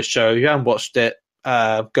 Really enjoy the show. If you haven't watched it,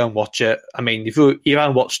 go and watch it. I mean, if you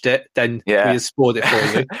haven't watched it, then we just spoiled it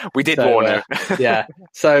for you. We did warn you. Yeah.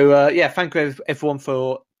 So, thank you everyone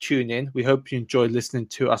for tuning in. We hope you enjoyed listening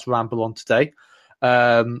to us ramble on today.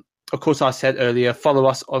 Of course, I said earlier, follow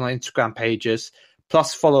us on our Instagram pages.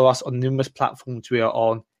 Plus, follow us on numerous platforms we are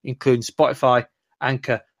on, including Spotify,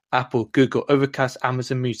 Anchor, Apple, Google, Overcast,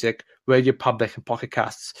 Amazon Music, Radio Public, and Pocket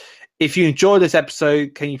Casts. If you enjoyed this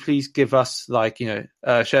episode, can you please give us,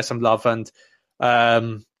 share some love and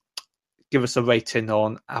give us a rating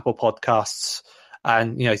on Apple Podcasts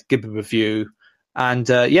and, give a review. And,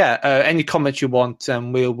 any comments you want,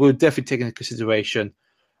 we'll definitely take into consideration.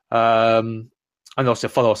 And also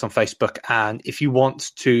follow us on Facebook. And if you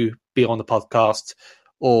want to be on the podcast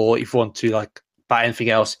or if you want to about anything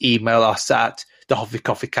else, email us at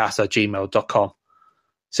thehoffycoffeecast@gmail.com.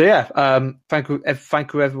 So thank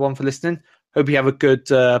you everyone for listening. Hope you have a good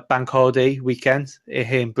bank holiday weekend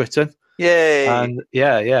here in Britain. Yay! And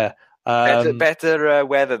better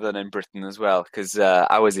weather than in Britain as well, because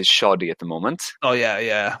ours is shoddy at the moment. Oh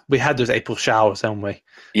yeah. We had those April showers, haven't we?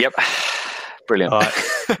 Yep. Brilliant. All right.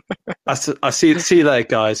 I'll see you later,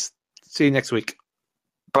 guys. See you next week.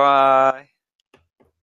 Bye.